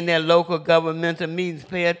attend their local governmental meetings,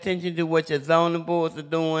 pay attention to what your zoning boards are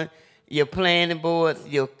doing, your planning boards,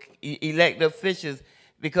 your elected officials,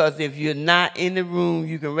 because if you're not in the room,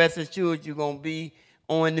 you can rest assured you're going to be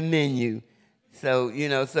on the menu. So, you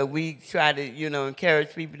know, so we try to, you know,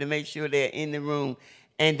 encourage people to make sure they're in the room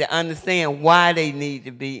and to understand why they need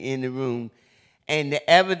to be in the room. And the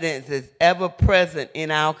evidence is ever present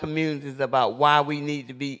in our communities about why we need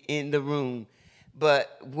to be in the room.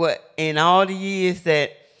 But what in all the years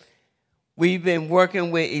that we've been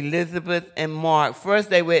working with Elizabeth and Mark, first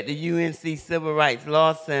they were at the UNC Civil Rights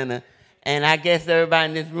Law Center, and I guess everybody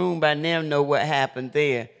in this room by now know what happened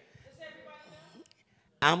there. Does everybody know?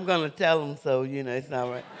 I'm going to tell them so, you know, it's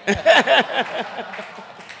all right.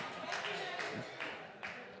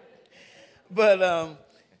 But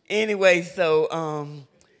anyway, so,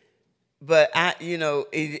 but I, you know,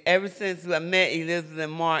 ever since I met Elizabeth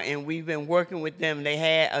and Mark, and we've been working with them, they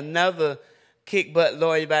had another kick-butt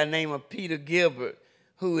lawyer by the name of Peter Gilbert,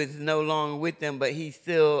 who is no longer with them, but he's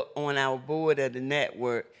still on our board of the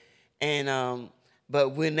network. And but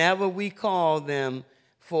whenever we call them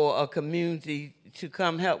for a community to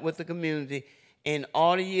come help with the community, in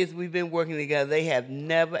all the years we've been working together, they have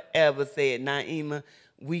never ever said, Naeema,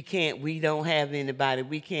 we don't have anybody,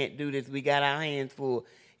 we can't do this, we got our hands full.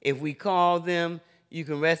 If we call them, you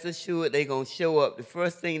can rest assured they're going to show up. The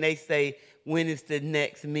first thing they say, when is the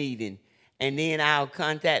next meeting? And then I'll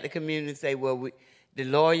contact the community and say, well, the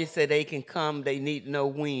lawyer said they can come, they need to know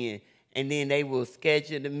when. And then they will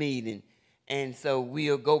schedule the meeting. And so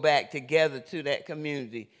we'll go back together to that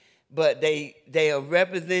community. But they are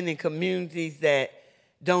representing communities that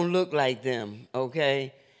don't look like them,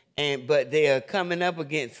 okay? But they are coming up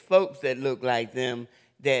against folks that look like them,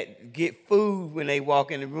 that get food when they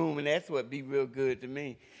walk in the room, and that's what be real good to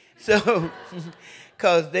me. So,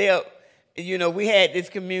 because you know, we had this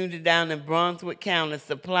community down in Brunswick County,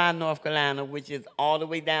 Supply, North Carolina, which is all the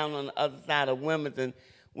way down on the other side of Wilmington.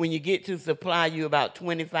 When you get to Supply, you're about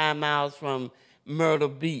 25 miles from Myrtle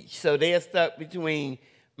Beach. So they're stuck between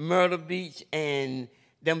Myrtle Beach and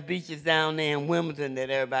them beaches down there in Wilmington that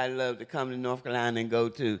everybody loves to come to North Carolina and go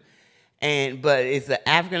to. But it's an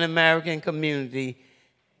African-American community.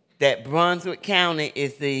 That Brunswick County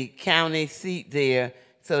is the county seat there.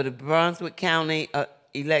 So the Brunswick County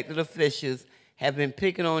elected officials have been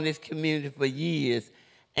picking on this community for years.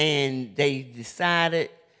 And they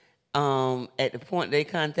decided, at the point they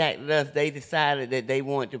contacted us, they decided that they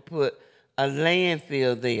wanted to put a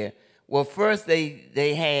landfill there. Well, first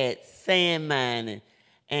they had sand mining.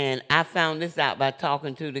 And I found this out by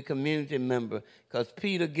talking to the community member, because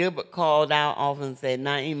Peter Gilbert called our office and said,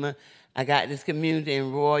 Naeema, I got this community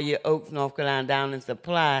in Royal Oaks, North Carolina, down in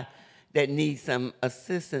Supply that needs some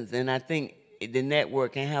assistance, and I think the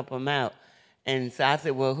network can help them out. And so I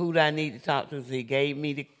said, well, who do I need to talk to? So he gave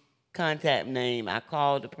me the contact name. I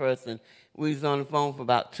called the person. We was on the phone for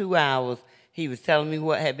about 2 hours. He was telling me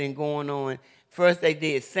what had been going on. First, they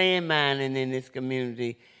did sand mining in this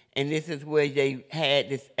community, and this is where they had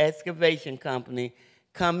this excavation company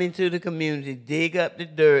come into the community, dig up the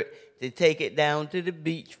dirt, to take it down to the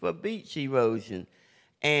beach for beach erosion.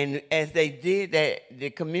 And as they did that, the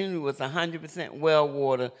community was 100% well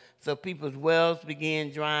water, so people's wells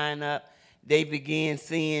began drying up. They began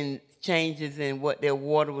seeing changes in what their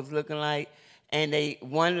water was looking like. And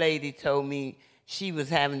one lady told me she was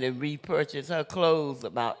having to repurchase her clothes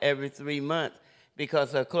about every 3 months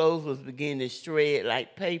because her clothes was beginning to shred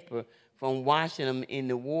like paper from washing them in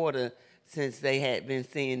the water since they had been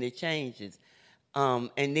seeing the changes. And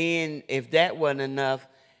then, if that wasn't enough,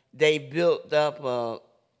 they built up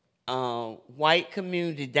a white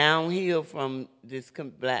community downhill from this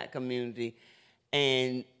black community,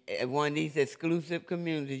 and one of these exclusive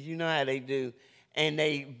communities, you know how they do, and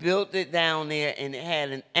they built it down there, and it had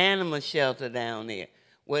an animal shelter down there.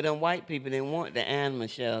 Well, them white people didn't want the animal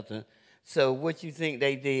shelter, So what you think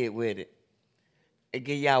they did with it? I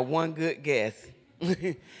give y'all one good guess.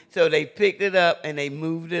 So they picked it up and they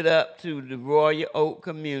moved it up to the Royal Oak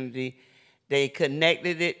community. They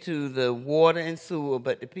connected it to the water and sewer,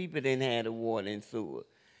 but the people didn't have the water and sewer.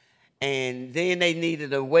 And then they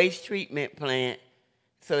needed a waste treatment plant,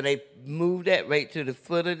 so they moved that right to the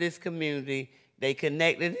foot of this community. They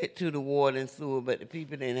connected it to the water and sewer, but the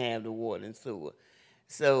people didn't have the water and sewer.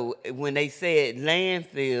 So when they said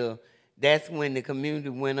landfill, that's when the community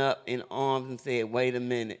went up in arms and said, wait a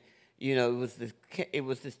minute. You know, it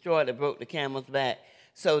was the straw that broke the camel's back.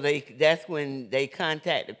 So that's when they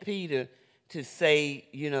contacted Peter to say,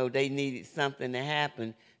 you know, they needed something to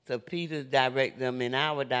happen. So Peter directed them in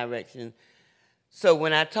our direction. So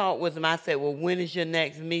when I talked with them, I said, well, when is your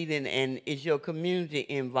next meeting, and is your community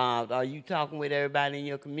involved? Are you talking with everybody in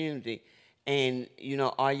your community? And, you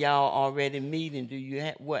know, are y'all already meeting?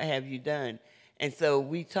 What have you done? And so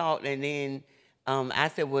we talked, and then I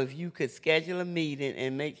said, well, if you could schedule a meeting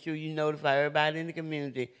and make sure you notify everybody in the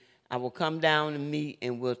community, I will come down and meet,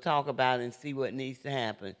 and we'll talk about it and see what needs to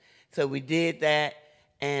happen. So we did that,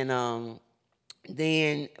 and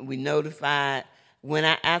then we notified.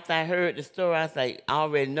 After I heard the story, I was like, I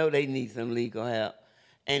already know they need some legal help.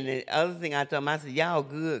 And the other thing I told them, I said, y'all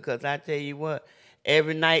good, because I tell you what,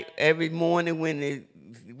 every night, every morning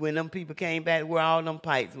when them people came back, where all them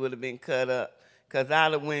pipes would have been cut up, because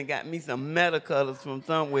I'd have went and got me some metal cutters from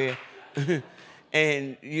somewhere.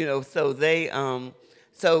 And, you know, so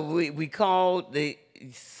so we called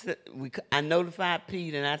I notified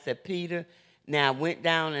Peter, and I said, Peter, now I went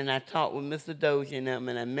down and I talked with Mr. Dozier and them,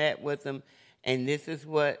 and I met with them, and this is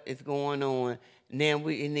what is going on. Now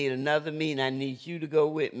we need another meeting. I need you to go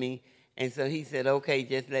with me. And so he said, okay,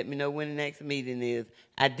 just let me know when the next meeting is.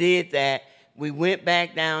 I did that. We went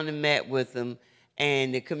back down and met with them,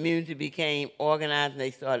 and the community became organized, and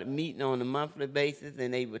they started meeting on a monthly basis,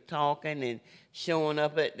 and they were talking and showing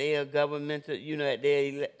up at their governmental, you know, at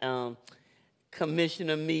their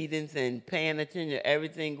commissioner meetings and paying attention to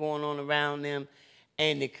everything going on around them.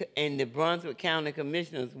 And the Brunswick County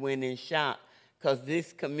Commissioners went in shock, because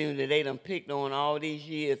this community they done picked on all these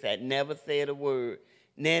years had never said a word.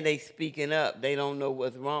 Now they speaking up. They don't know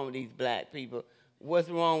what's wrong with these black people. What's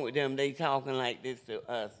wrong with them? They talking like this to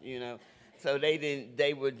us, you know. So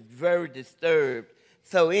they were very disturbed.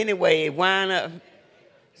 So anyway, they wind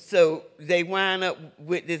up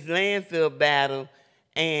with this landfill battle,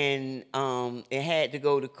 and it had to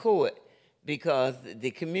go to court, because the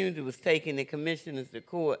community was taking the commissioners to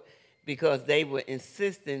court because they were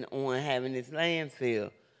insisting on having this landfill.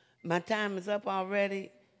 My time is up already?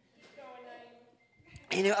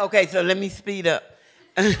 Anyway, okay, so let me speed up.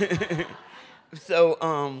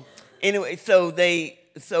 So anyway,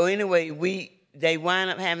 they wind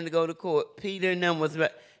up having to go to court. Peter and them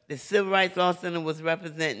the Civil Rights Law Center was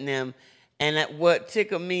representing them, and what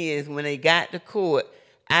tickled me is when they got to court,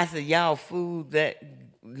 I said, y'all fooled that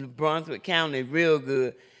Brunswick County real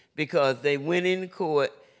good, because they went in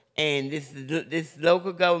court, and this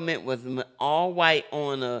local government was all white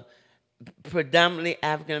on a predominantly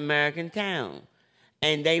African-American town.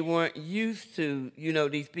 And they weren't used to, you know,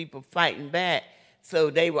 these people fighting back. So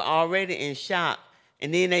they were already in shock.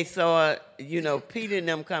 And then they saw, you know, Peter and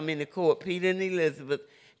them come into court, Peter and Elizabeth,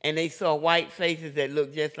 and they saw white faces that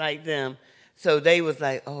looked just like them. So they was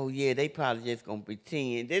like, oh, yeah, they probably just going to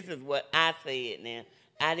pretend. This is what I said now.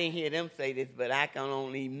 I didn't hear them say this, but I can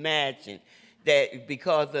only imagine that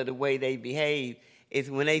because of the way they behaved,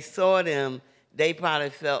 is when they saw them, they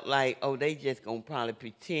probably felt like, oh, they just going to probably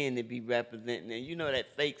pretend to be representing them. You know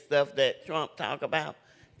that fake stuff that Trump talk about?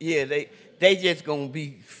 Yeah, they just going to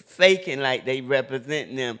be faking like they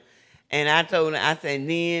representing them. And I told them, I said,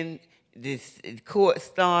 then this court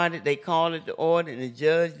started, they called it to order, and the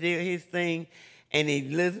judge did his thing, and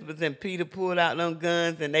Elizabeth and Peter pulled out them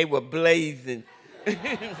guns, and they were blazing.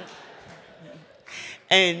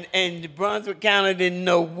 and the Brunswick County didn't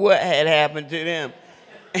know what had happened to them.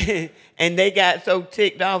 And they got so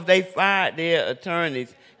ticked off, they fired their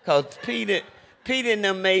attorneys, because Peter and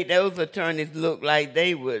them made those attorneys look like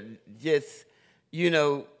they were just, you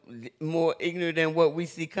know, more ignorant than what we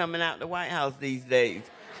see coming out the White House these days.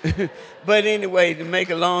 But anyway, to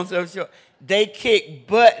make a long story short, they kicked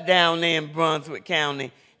butt down there in Brunswick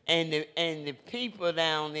County, and the people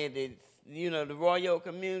down there, you know, the Royal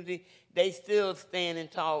community, they still standing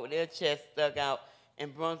tall with their chest stuck out,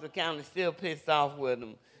 and Brunswick County still pissed off with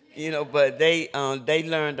them, you know. But they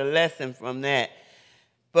learned a lesson from that.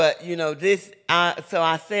 But you know, so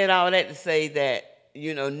I said all that to say that,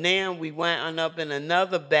 you know, now we wound up in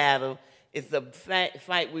another battle. It's a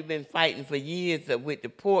fight we've been fighting for years with the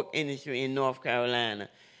pork industry in North Carolina.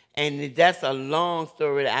 And that's a long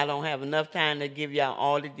story that I don't have enough time to give y'all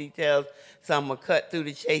all the details, so I'm going to cut through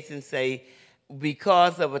the chase and say,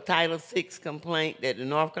 because of a Title VI complaint that the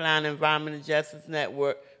North Carolina Environmental Justice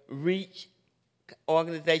Network reached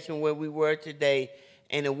organization where we were today,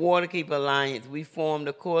 and the Waterkeeper Alliance, we formed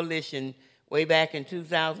a coalition way back in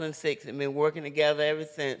 2006 and been working together ever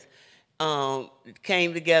since,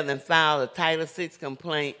 came together and filed a Title VI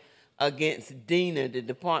complaint against DENA, the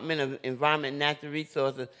Department of Environment and Natural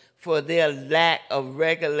Resources, for their lack of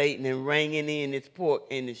regulating and reining in this pork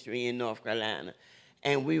industry in North Carolina.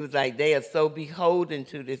 And we was like, they are so beholden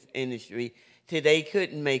to this industry till they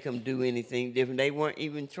couldn't make them do anything different. They weren't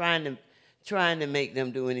even trying to make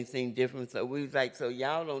them do anything different. So we was like, so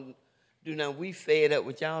y'all don't do nothing. We fed up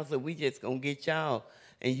with y'all, so we just gonna get y'all,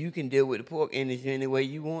 and you can deal with the pork industry any way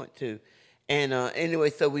you want to. And anyway,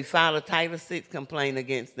 so we filed a Title VI complaint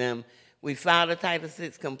against them. We filed a Title VI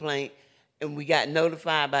complaint, and we got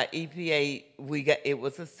notified by EPA. It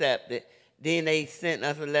was accepted. Then they sent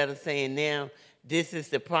us a letter saying, now this is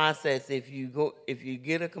the process. If you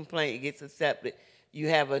get a complaint, it gets accepted, you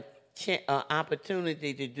have a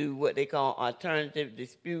opportunity to do what they call alternative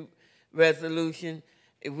dispute resolution,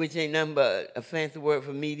 which ain't nothing but a fancy word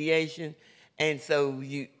for mediation. And so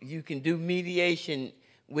you can do mediation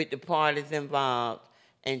with the parties involved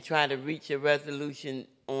and try to reach a resolution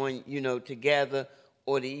on, together,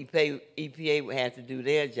 or the EPA would have to do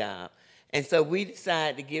their job. And so we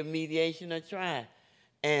decided to give mediation a try.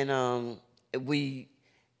 And we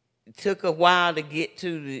took a while to get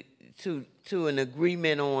to an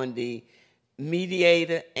agreement on the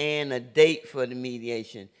mediator and a date for the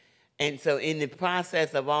mediation. And so in the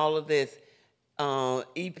process of all of this,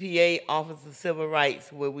 EPA Office of Civil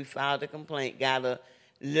Rights, where we filed a complaint, got a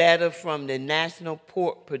letter from the national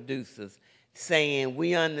pork producers saying,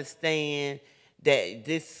 we understand that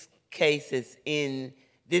this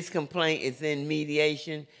complaint is in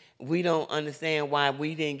mediation. We don't understand why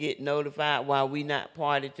we didn't get notified, why we not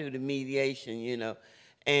party to the mediation,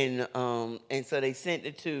 And so they sent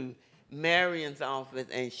it to Marion's office,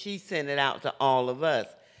 and she sent it out to all of us.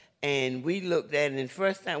 And we looked at it, and the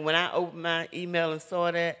first time when I opened my email and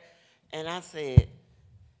saw that, and I said,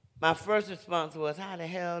 my first response was, how the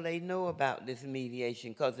hell they know about this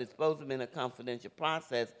mediation? Because it's supposed to have been a confidential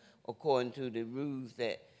process according to the rules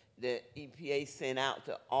that the EPA sent out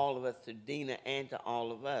to all of us, to DENA and to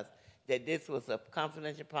all of us, that this was a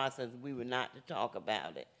confidential process. We were not to talk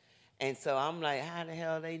about it. And so I'm like, how the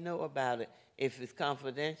hell they know about it if it's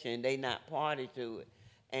confidential and they not party to it?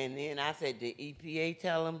 And then I said, did EPA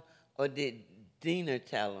tell them or did DENA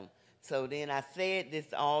tell them? So then I said this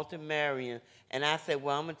all to Marion, and I said,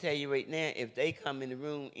 well, I'm going to tell you right now, if they come in the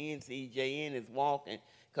room, NCJN is walking,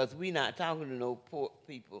 because we're not talking to no poor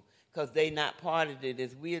people, because they not party to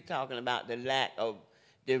this. We're talking about the lack of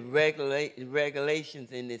the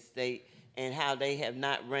regulations in this state and how they have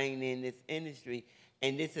not reined in this industry.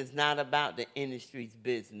 And this is not about the industry's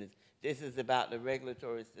business. This is about the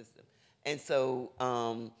regulatory system. And so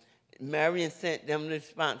Marion sent them the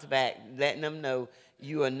response back, letting them know,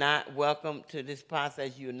 you are not welcome to this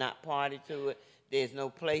process. You are not party to it. There's no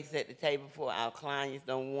place at the table for our clients.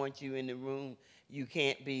 Don't want you in the room. You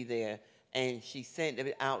can't be there. And she sent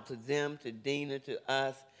it out to them, to DENA, to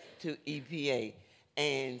us, to EPA.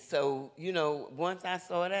 And so, once I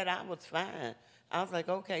saw that, I was fine. I was like,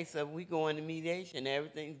 okay, so we going to mediation.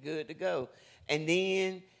 Everything's good to go. And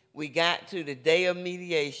then we got to the day of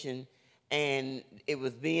mediation, and it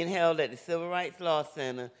was being held at the Civil Rights Law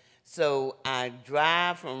Center. So I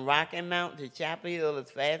drive from Rocky Mount to Chapel Hill as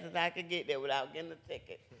fast as I could get there without getting a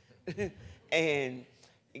ticket. And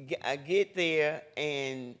I get there,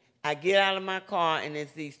 and I get out of my car, and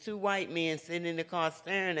there's these two white men sitting in the car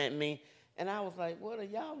staring at me. And I was like, what are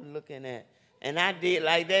y'all looking at? And I did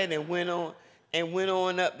like that and went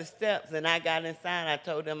on up the steps. And I got inside. I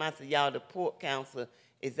told them, I said, y'all, the port council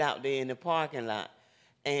is out there in the parking lot.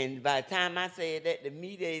 And by the time I said that, the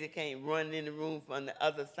mediator came running in the room from the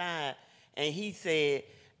other side, and he said,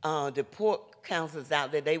 the port council's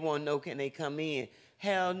out there. They want to know, can they come in?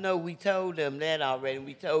 Hell no, we told them that already.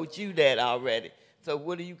 We told you that already. So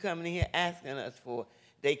what are you coming in here asking us for?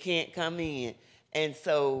 They can't come in. And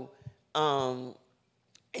so, the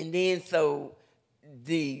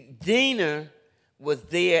DENA was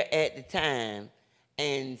there at the time.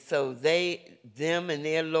 And so them and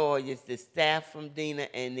their lawyers, the staff from DENA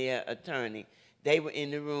and their attorney, they were in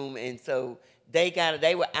the room. And so they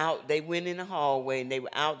were out, they went in the hallway, and they were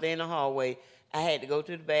out there in the hallway. I had to go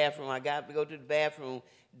to the bathroom. I got to go to the bathroom.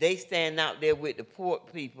 They stand out there with the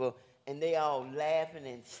pork people, and they all laughing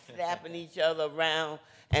and slapping each other around.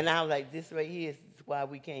 And I was like, this right here is why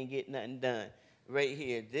we can't get nothing done. right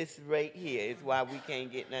here. This right here is why we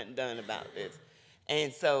can't get nothing done about this.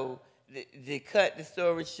 And so to cut the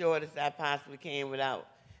story short as I possibly can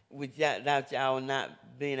without y'all not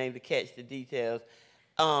being able to catch the details,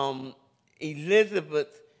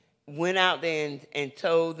 Elizabeth went out there and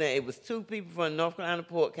told them it was 2 people from the North Carolina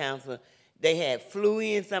Port Council. They had flew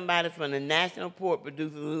in somebody from the national pork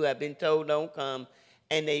producers who had been told don't come,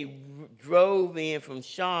 and they drove in from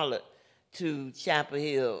Charlotte to Chapel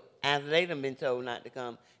Hill after they done been told not to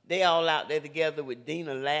come. They all out there together with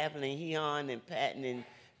Dina laughing and hee-hawing and patting and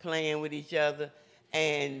playing with each other.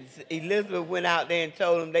 And Elizabeth went out there and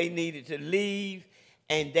told them they needed to leave,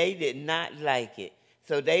 and they did not like it.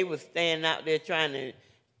 So they were standing out there trying to,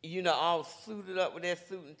 you know, all suited up with their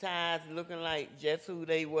suit and ties, looking like just who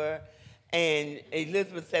they were. And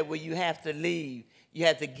Elizabeth said, well, you have to leave. You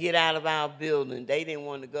have to get out of our building. They didn't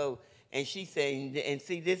want to go. And she said, and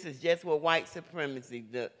see, this is just what white supremacy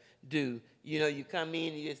do. You know, you come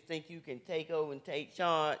in and you just think you can take over and take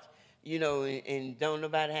charge, you know, and don't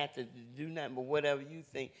nobody have to do nothing but whatever you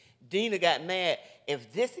think. Dina got mad.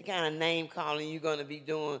 If this is the kind of name calling you're going to be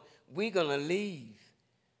doing, we're going to leave.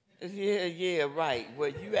 Yeah, right. Well,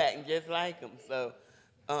 you acting just like them. So,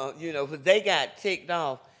 you know, but they got ticked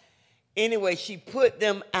off. Anyway, she put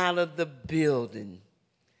them out of the building.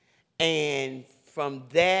 And from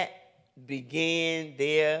that began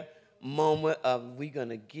their moment of, we're going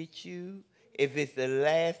to get you. If it's the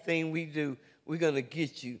last thing we do, we're going to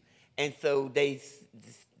get you. And so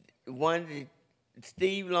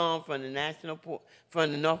Steve Long from the North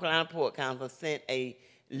Carolina Port Council sent a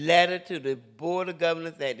letter to the Board of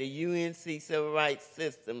Governors at the UNC Civil Rights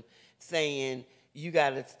System saying, you got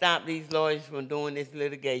to stop these lawyers from doing this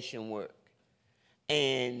litigation work.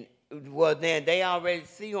 And, well, then they already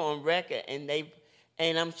see on record, and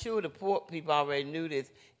I'm sure the port people already knew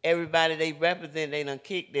this, everybody they represent, they done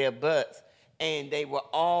kicked their butts, and they were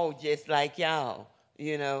all just like y'all,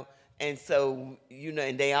 you know. And so, you know,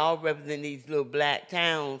 and they all represent these little black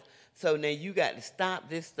towns. So now you got to stop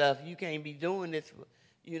this stuff. You can't be doing this,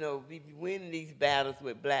 you know, be winning these battles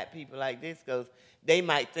with black people like this, because they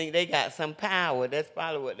might think they got some power. That's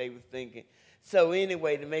probably what they was thinking. So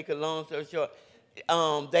anyway, to make a long story short,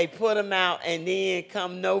 they put them out, and then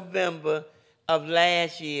come November of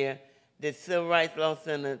last year, the Civil Rights Law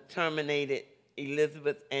Center terminated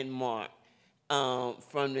Elizabeth and Mark and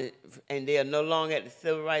they are no longer at the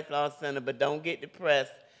Civil Rights Law Center, but don't get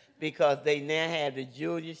depressed because they now have the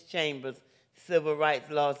Julius Chambers Civil Rights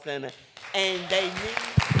Law Center, and they need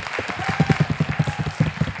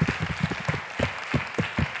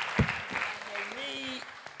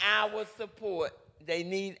our support. They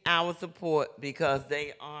need our support because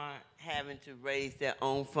they are having to raise their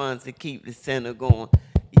own funds to keep the center going.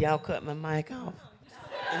 Y'all cut my mic off.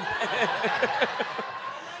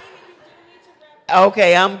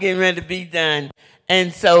 Okay, I'm getting ready to be done.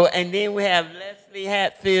 And then we have Leslie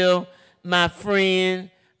Hatfield, my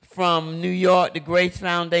friend from New York, the Grace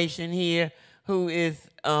Foundation here, who is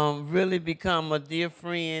really become a dear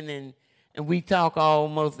friend, and we talk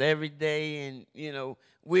almost every day, and, you know,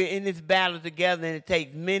 we're in this battle together, and it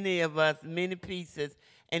takes many of us, many pieces,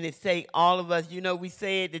 and it takes all of us. You know, we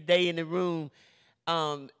said today in the room,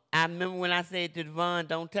 I remember when I said to Devon,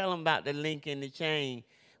 don't tell them about the link in the chain.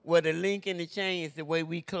 Well, the link in the chain is the way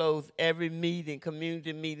we close every meeting,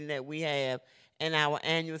 community meeting that we have, and our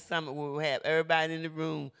annual summit where we have everybody in the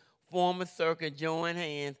room form a circle, join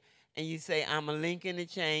hands, and you say, I'm a link in the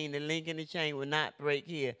chain. The link in the chain will not break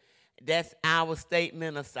here. That's our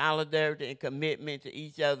statement of solidarity and commitment to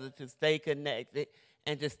each other to stay connected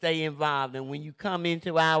and to stay involved. And when you come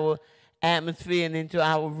into our atmosphere and into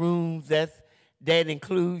our rooms, that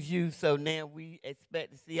includes you. So now we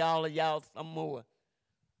expect to see all of y'all some more.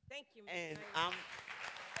 Thank you, Ms. And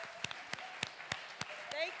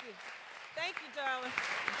Thank you, darling.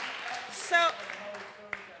 So, I don't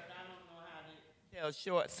know how to tell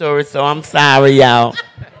short stories, so I'm sorry, y'all.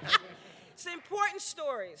 it's important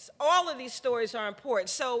stories. All of these stories are important.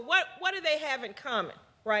 So what do they have in common,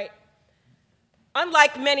 right?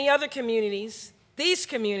 Unlike many other communities, these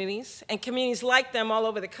communities and communities like them all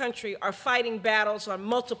over the country are fighting battles on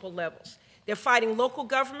multiple levels. They're fighting local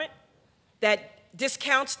government that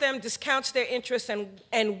discounts them, discounts their interests,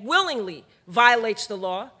 and willingly violates the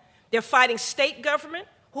law. They're fighting state government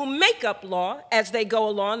who make up law as they go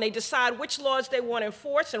along. They decide which laws they want to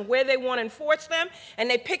enforce and where they want to enforce them, and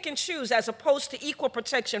they pick and choose as opposed to equal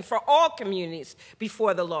protection for all communities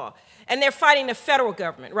before the law. And they're fighting the federal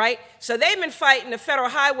government, right? So they've been fighting the Federal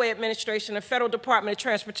Highway Administration, the Federal Department of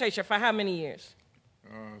Transportation for how many years?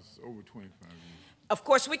 It's over 25 years. Of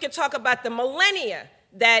course, we can talk about the millennia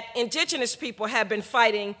that indigenous people have been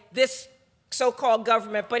fighting this so-called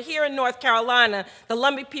government. But here in North Carolina, the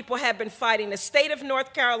Lumbee people have been fighting the state of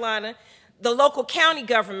North Carolina, the local county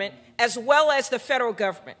government, as well as the federal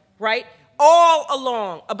government, right? All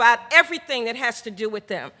along about everything that has to do with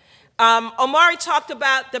them. Omari talked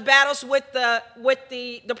about the battles with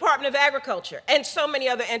the Department of Agriculture and so many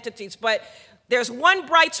other entities, but there's one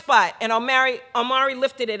bright spot, and Omari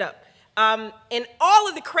lifted it up. In all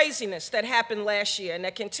of the craziness that happened last year and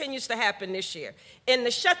that continues to happen this year, in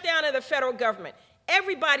the shutdown of the federal government,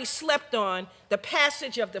 everybody slept on the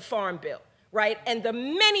passage of the Farm Bill, right? And the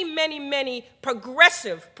many, many, many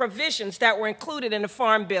progressive provisions that were included in the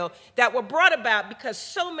Farm Bill that were brought about because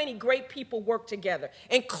so many great people worked together,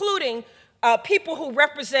 including people who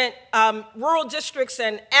represent rural districts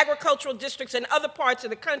and agricultural districts in other parts of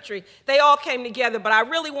the country. They all came together, but I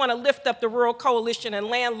really want to lift up the Rural Coalition and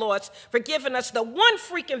landlords for giving us the one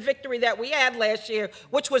freaking victory that we had last year,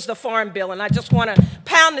 which was the Farm Bill, and I just want to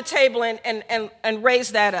pound the table and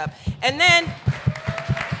raise that up. And then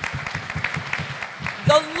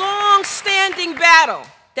the long-standing battle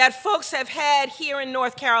that folks have had here in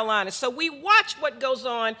North Carolina. So we watch what goes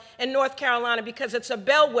on in North Carolina because it's a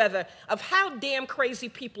bellwether of how damn crazy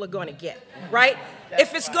people are going to get, right?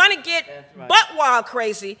 If it's going to get butt wild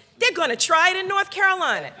crazy, they're going to try it in North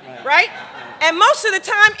Carolina, right? And most of the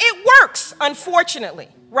time it works, unfortunately,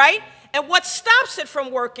 right? And what stops it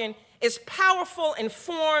from working is powerful,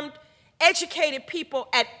 informed, educated people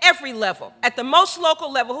at every level, at the most local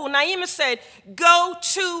level, who Naeema said, go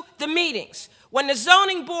to the meetings. When the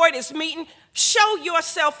zoning board is meeting, show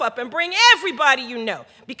yourself up and bring everybody you know,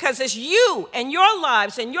 because it's you and your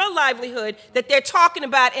lives and your livelihood that they're talking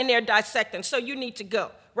about and they're dissecting, so you need to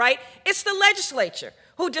go, right? It's the legislature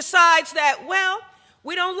who decides that, well,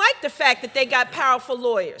 we don't like the fact that they got powerful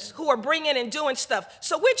lawyers who are bringing and doing stuff,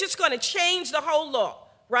 so we're just going to change the whole law,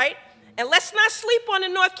 right? And let's not sleep on the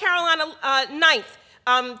North Carolina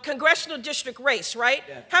 9th congressional district race, right?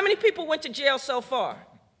 How many people went to jail so far?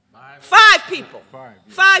 5 people.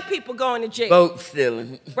 5 people going to jail. Vote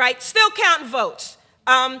stealing. Right, still counting votes.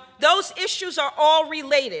 Those issues are all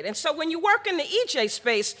related. And so when you work in the EJ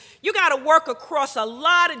space, you got to work across a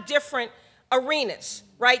lot of different arenas,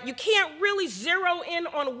 right? You can't really zero in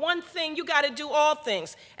on one thing. You got to do all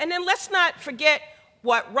things. And then let's not forget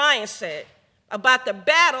what Ryan said about the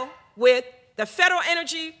battle with the Federal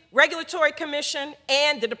Energy Regulatory Commission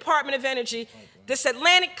and the Department of Energy. This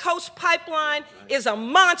Atlantic Coast Pipeline is a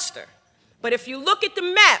monster. But if you look at the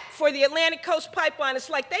map for the Atlantic Coast Pipeline, it's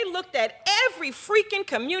like they looked at every freaking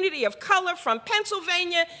community of color from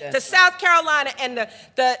Pennsylvania to South Carolina, and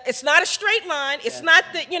it's not a straight line. It's not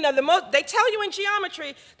the, you know, the most, they tell you in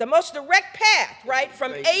geometry, the most direct path, right,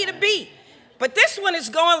 from A to B. But this one is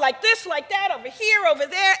going like this, like that, over here, over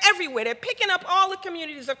there, everywhere. They're picking up all the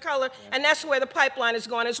communities of color, and that's where the pipeline is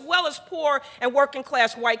going, as well as poor and working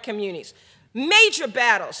class white communities. Major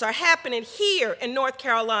battles are happening here in North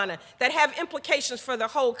Carolina that have implications for the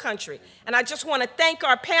whole country. And I just want to thank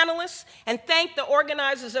our panelists and thank the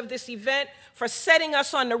organizers of this event for setting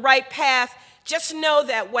us on the right path. Just know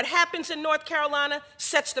that what happens in North Carolina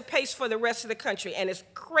sets the pace for the rest of the country, and it's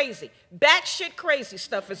crazy. Batshit crazy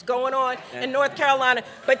stuff is going on in North Carolina,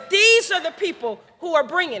 but these are the people who are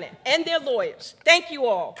bringing it, and their lawyers. Thank you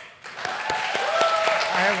all. I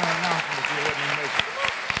have an announcement if you let me make it.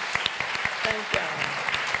 Thank you.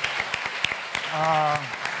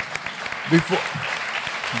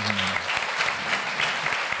 Before.